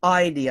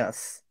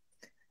ideas.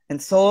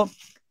 And so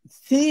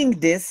seeing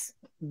this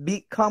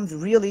becomes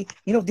really,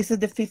 this is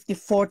the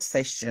 54th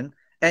session,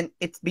 and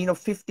it's been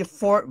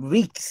 54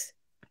 weeks.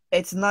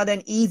 It's not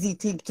an easy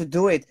thing to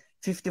do it.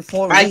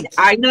 54 weeks.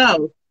 I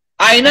know.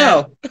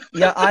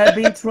 Yeah, I've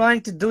been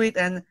trying to do it,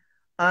 and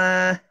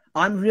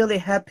I'm really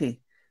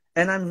happy.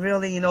 And I'm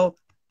really,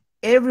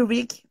 every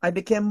week I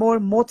became more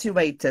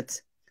motivated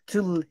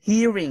to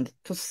hearing,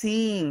 to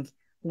seeing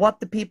what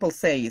the people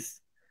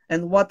says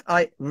and what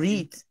I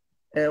read.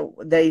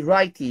 They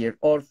write here,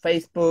 or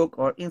Facebook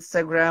or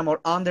Instagram or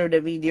under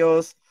the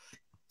videos.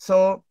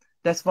 So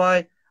that's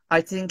why I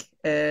think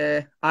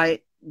I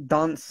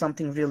done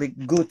something really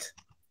good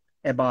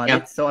about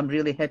it. So I'm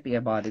really happy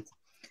about it.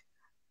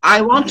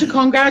 I want to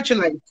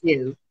congratulate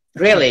you,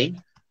 really.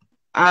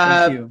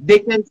 Thank you.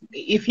 Because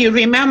if you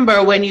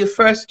remember when you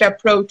first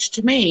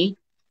approached me,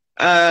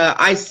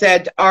 I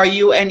said, are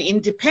you an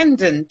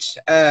independent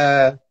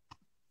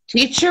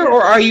teacher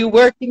or are you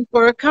working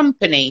for a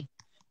company?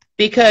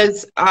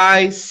 Because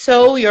I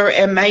saw your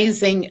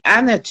amazing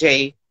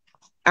energy,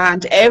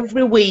 and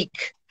every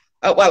week,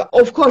 well,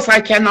 of course,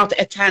 I cannot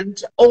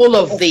attend all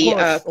of the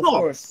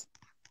talks,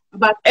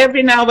 but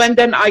every now and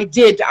then I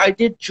did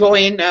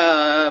join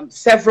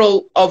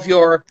several of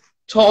your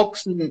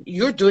talks, and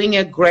you're doing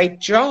a great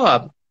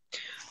job.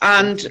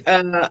 And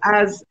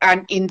as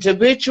an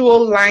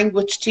individual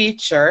language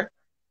teacher,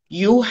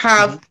 you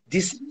have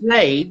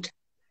displayed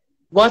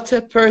what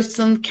a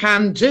person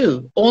can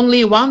do.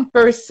 Only one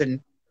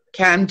person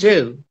can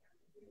do.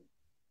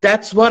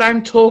 That's what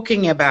I'm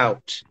talking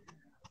about.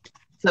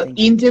 So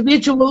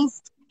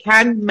individuals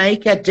can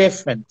make a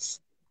difference,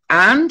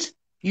 and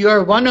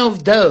you're one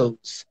of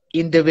those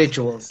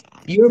individuals.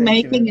 You're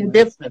making a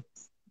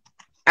difference,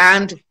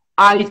 and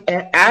I,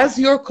 as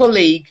your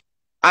colleague,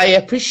 I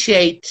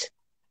appreciate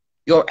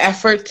your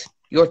effort,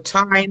 your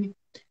time,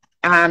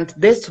 and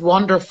this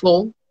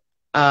wonderful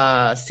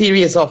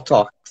series of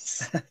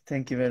talks.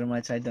 Thank you very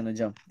much, Aydan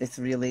Hocam. It's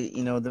really,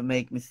 to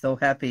make me so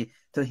happy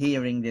to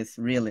hearing this,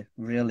 really,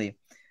 really.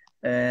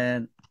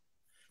 And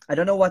I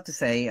don't know what to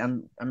say.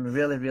 I'm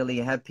really, really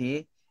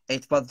happy.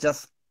 It was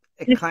just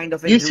a kind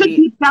of a You should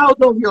be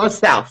proud of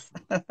yourself.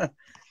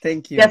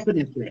 Thank you.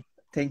 Definitely.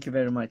 Thank you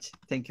very much.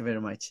 Thank you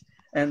very much.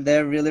 And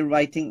they're really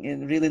writing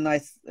in really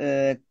nice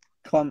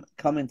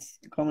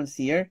comments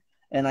here.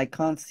 And I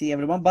can't see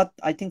everyone, but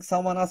I think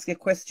someone asked a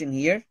question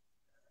here.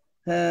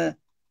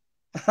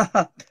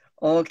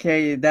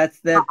 Okay, that's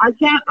that. I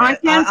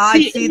can't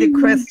see the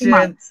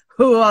question.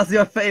 Who was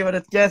your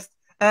favorite guest?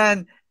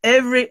 And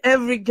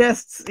every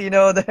guest,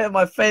 they're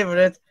my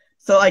favorite.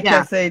 So I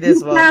can say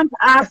this one. You can't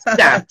ask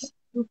that.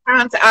 You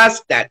can't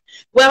ask that.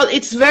 Well,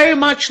 it's very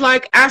much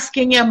like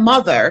asking a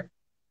mother,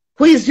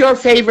 who is your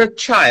favorite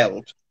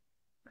child?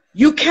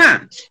 You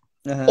can't.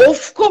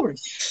 Of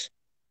course,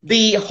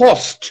 the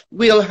host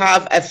will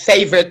have a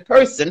favorite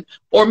person,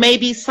 or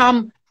maybe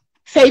some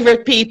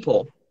favorite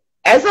people.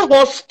 As a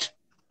host,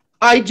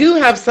 I do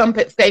have some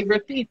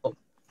favorite people.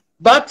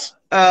 But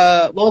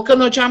Volkan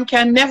Hocam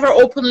can never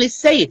openly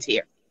say it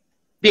here.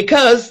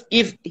 Because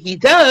if he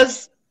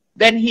does,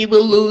 then he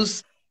will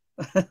lose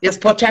his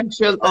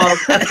potential of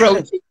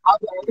approaching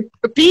other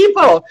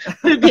people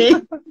to be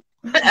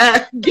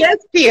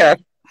guests here.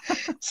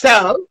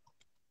 So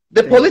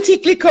the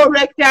politically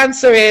correct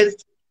answer is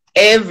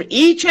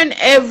each and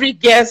every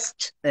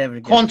guest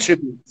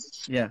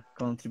contributes. Yeah,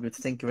 contributes.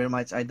 Thank you very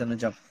much, Aydan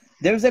Hocam.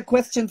 There's a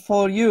question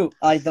for you,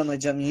 Aydan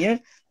Hocam, here.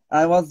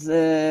 I was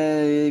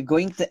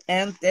going to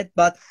end it,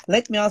 but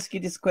let me ask you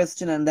this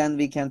question and then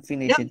we can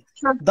finish it.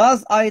 Sure.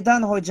 Does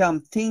Aydan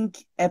Hocam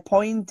think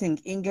appointing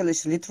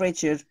English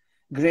literature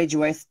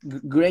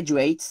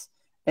graduates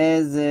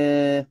as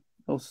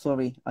oh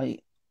sorry,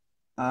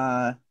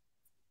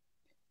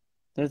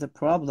 there's a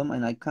problem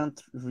and I can't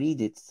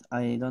read it.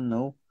 I don't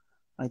know.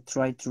 I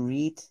tried to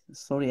read.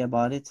 Sorry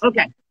about it.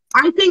 Okay.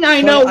 I think I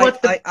know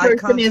what the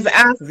person is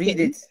asking. Read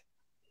it.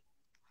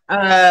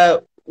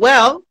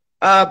 Well,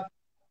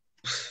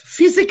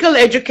 physical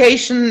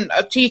education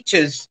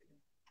teachers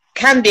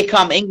can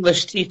become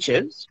English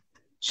teachers.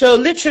 So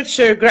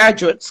literature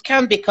graduates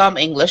can become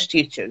English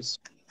teachers.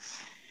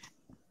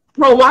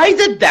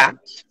 Provided that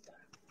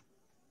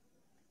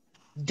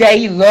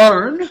they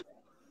learn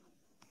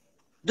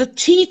the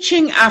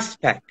teaching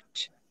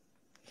aspect.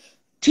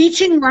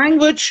 Teaching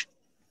language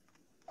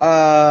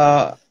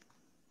has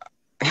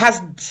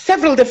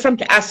several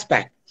different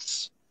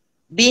aspects.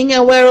 Being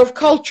aware of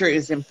culture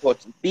is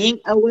important. Being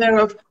aware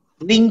of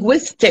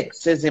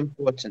linguistics is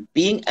important.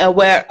 Being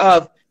aware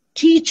of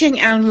teaching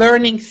and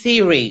learning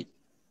theory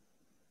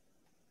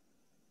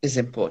is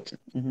important.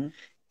 Mm-hmm.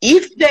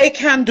 If they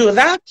can do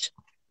that,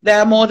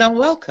 they're more than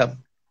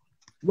welcome.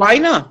 Why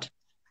not?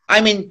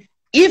 I mean,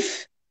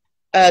 if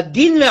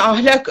din ve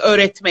ahlak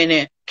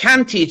öğretmeni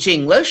can teach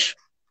English,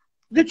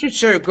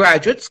 literature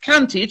graduates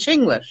can teach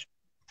English.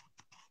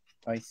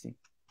 I see.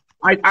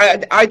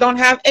 I don't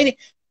have any.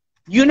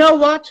 You know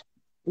what?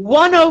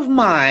 One of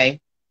my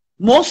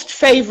most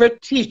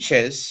favorite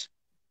teachers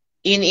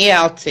in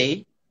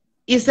ELT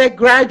is a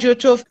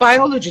graduate of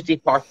biology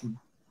department.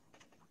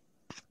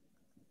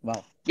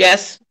 Wow.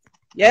 Yes.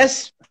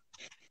 Yes.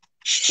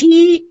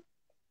 She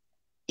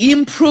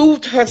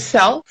improved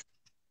herself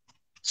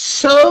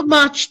so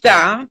much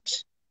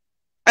that,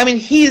 I mean,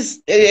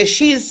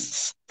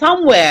 she's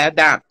somewhere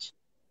that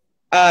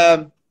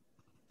I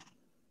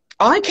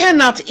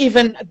cannot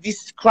even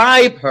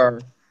describe her.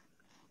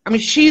 I mean,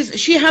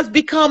 she has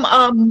become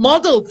a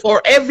model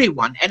for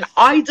everyone, an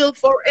idol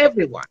for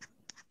everyone.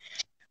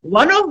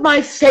 One of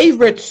my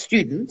favorite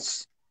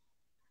students,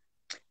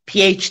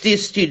 PhD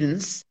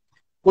students,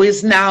 who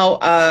is now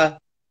a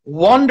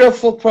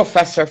wonderful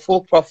professor,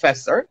 full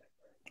professor,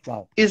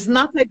 wow, is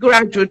not a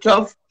graduate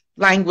of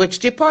language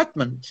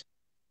department.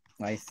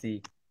 I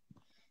see.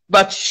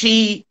 But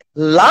she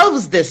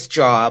loves this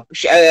job,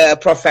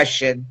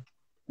 profession.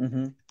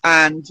 Mm-hmm.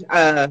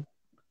 And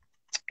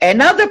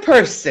another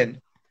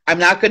person, I'm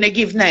not going to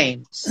give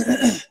names,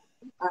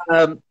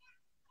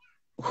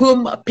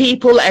 whom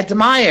people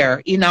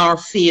admire in our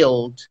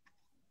field.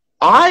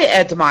 I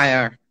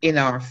admire in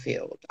our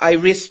field. I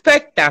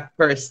respect that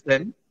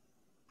person,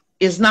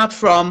 is not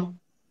from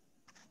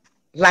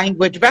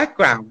language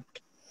background.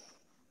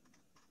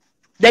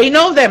 They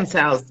know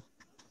themselves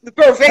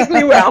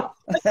perfectly well.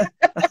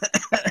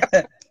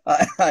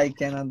 I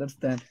can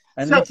understand.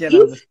 And so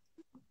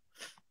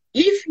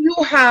if you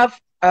have,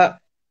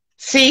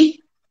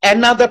 see,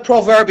 another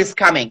proverb is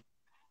coming.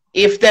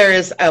 If there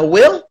is a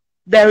will,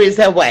 there is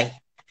a way.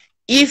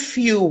 If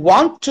you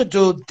want to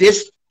do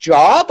this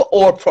job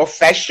or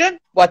profession,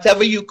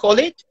 whatever you call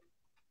it,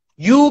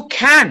 you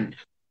can.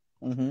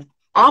 Mm-hmm.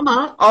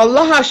 Ama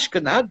Allah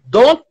aşkına,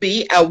 don't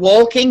be a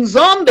walking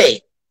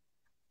zombie.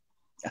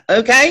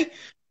 Okay?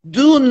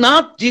 Do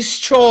not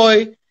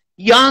destroy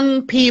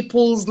young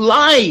people's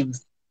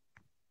lives.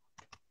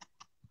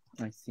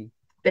 I see.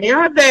 They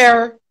are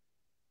there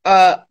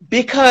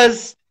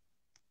because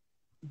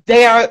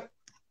they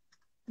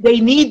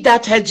need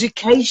that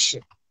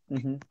education.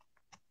 Mm-hmm.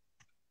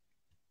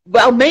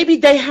 Well, maybe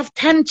they have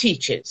 10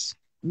 teachers.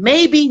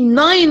 Maybe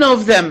 9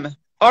 of them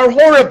are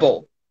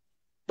horrible.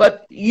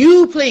 But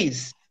you,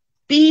 please,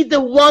 be the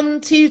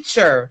one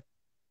teacher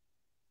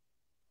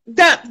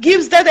that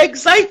gives that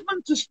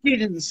excitement to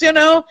students, you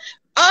know.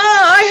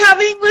 I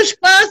have English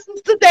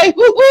classes today,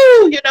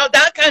 woohoo, you know,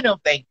 that kind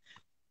of thing.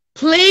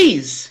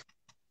 Please,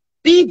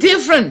 be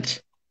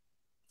different.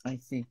 I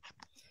see.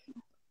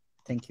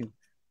 Thank you.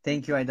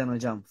 Thank you, Aydan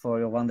Hocam, for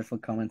your wonderful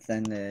comments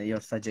and your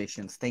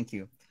suggestions. Thank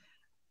you.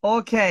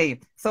 Okay,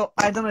 so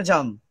Aydan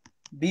Hocam,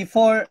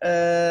 before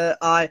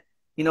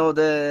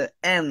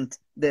end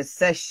the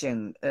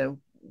session,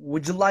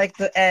 would you like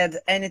to add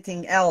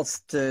anything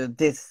else to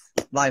this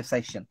live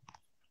session?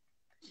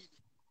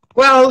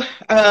 Well,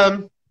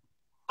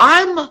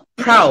 I'm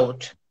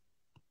proud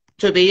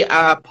to be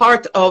a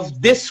part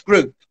of this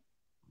group.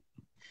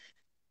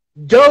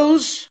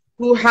 Those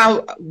who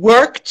have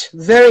worked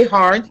very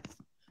hard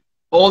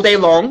all day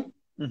long,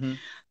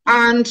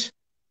 and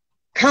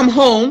come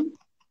home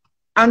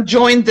and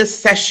join this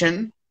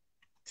session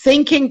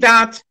thinking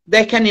that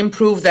they can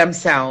improve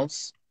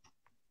themselves.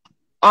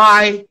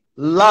 I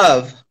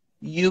love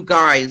you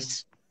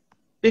guys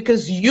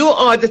because you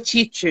are the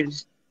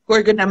teachers who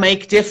are going to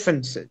make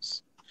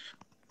differences.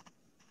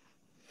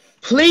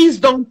 Please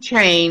don't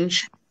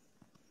change.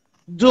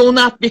 Do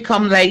not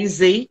become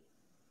lazy.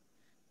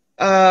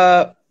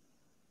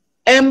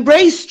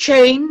 Embrace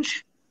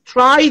change.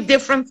 Try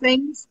different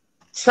things.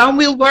 Some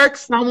will work,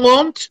 some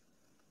won't.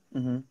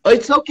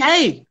 It's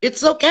okay.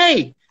 It's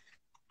okay.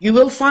 You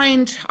will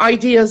find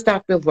ideas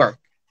that will work.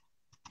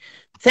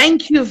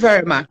 Thank you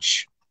very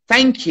much.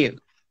 Thank you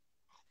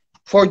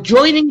for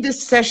joining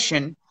this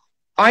session.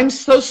 I'm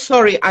so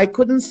sorry I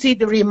couldn't see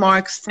the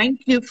remarks.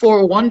 Thank you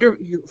for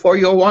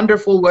your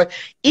wonderful work.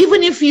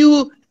 Even if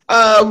you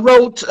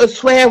wrote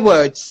swear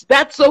words,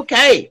 that's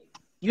okay.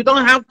 You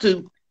don't have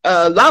to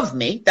love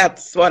me.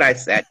 That's what I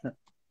said.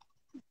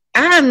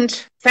 And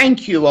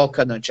thank you,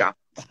 Okan Hocam.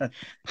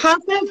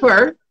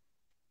 However,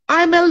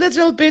 I'm a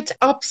little bit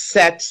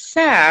upset,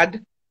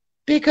 sad,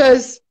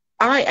 because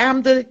I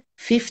am the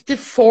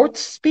 54th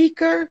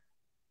speaker.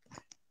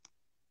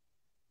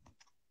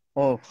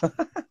 Oh.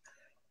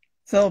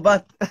 So,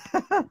 but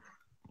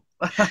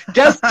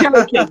just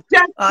joking.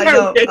 Just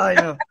joking.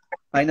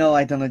 I know,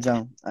 Aydan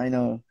Hocam. I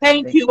know.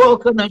 Thank you,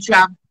 Okan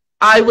Hocam.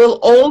 I will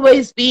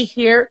always be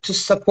here to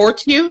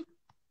support you.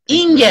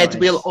 INGED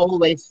will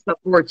always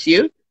support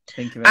you.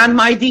 Thank you very and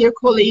much. my dear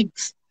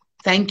colleagues,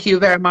 thank you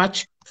very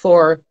much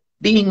for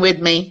being with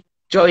me,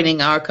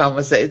 joining our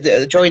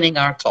conversation, joining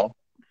our talk.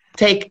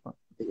 Take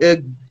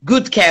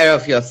good care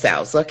of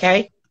yourselves,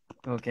 okay?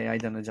 Okay,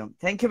 Aydan Hocam.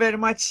 Thank you very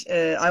much.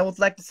 I would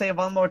like to say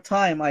one more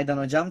time, Aydan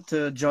Hocam,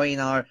 to join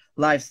our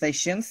live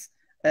sessions.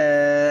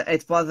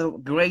 It was a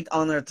great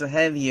honor to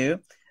have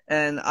you.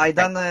 And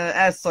Aydan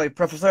Ersöz,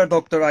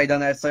 Prof.Dr.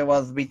 Aydan Ersöz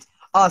was with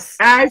us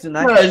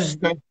tonight.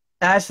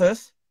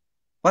 Ersöz.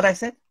 What I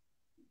said?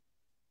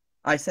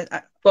 I said...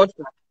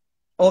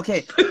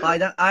 Okay,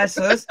 Aydan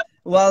Ersöz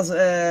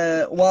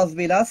was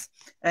with us.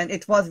 And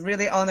it was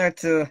really honor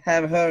to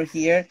have her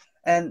here.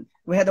 And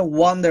we had a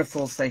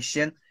wonderful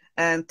session.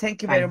 And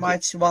thank you very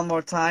much one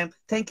more time.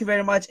 Thank you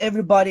very much,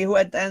 everybody who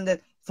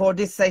attended for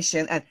this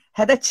session and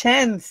had a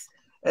chance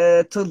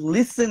to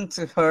listen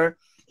to her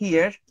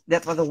here.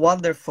 That was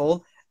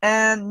wonderful.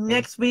 And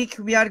next week,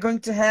 we are going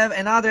to have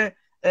another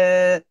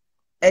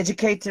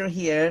educator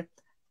here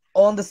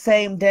on the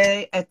same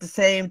day at the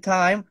same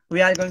time.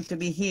 We are going to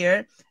be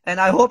here. And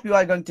I hope you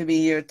are going to be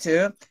here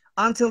too.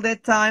 Until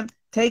that time,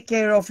 take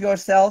care of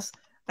yourselves.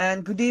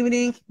 And good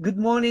evening, good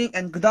morning,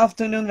 and good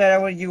afternoon,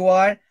 wherever you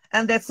are.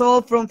 And that's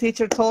all from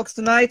Teacher Talks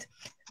tonight.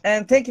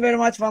 And thank you very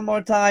much one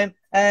more time.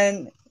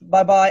 And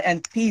bye-bye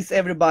and peace,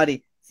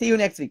 everybody. See you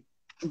next week.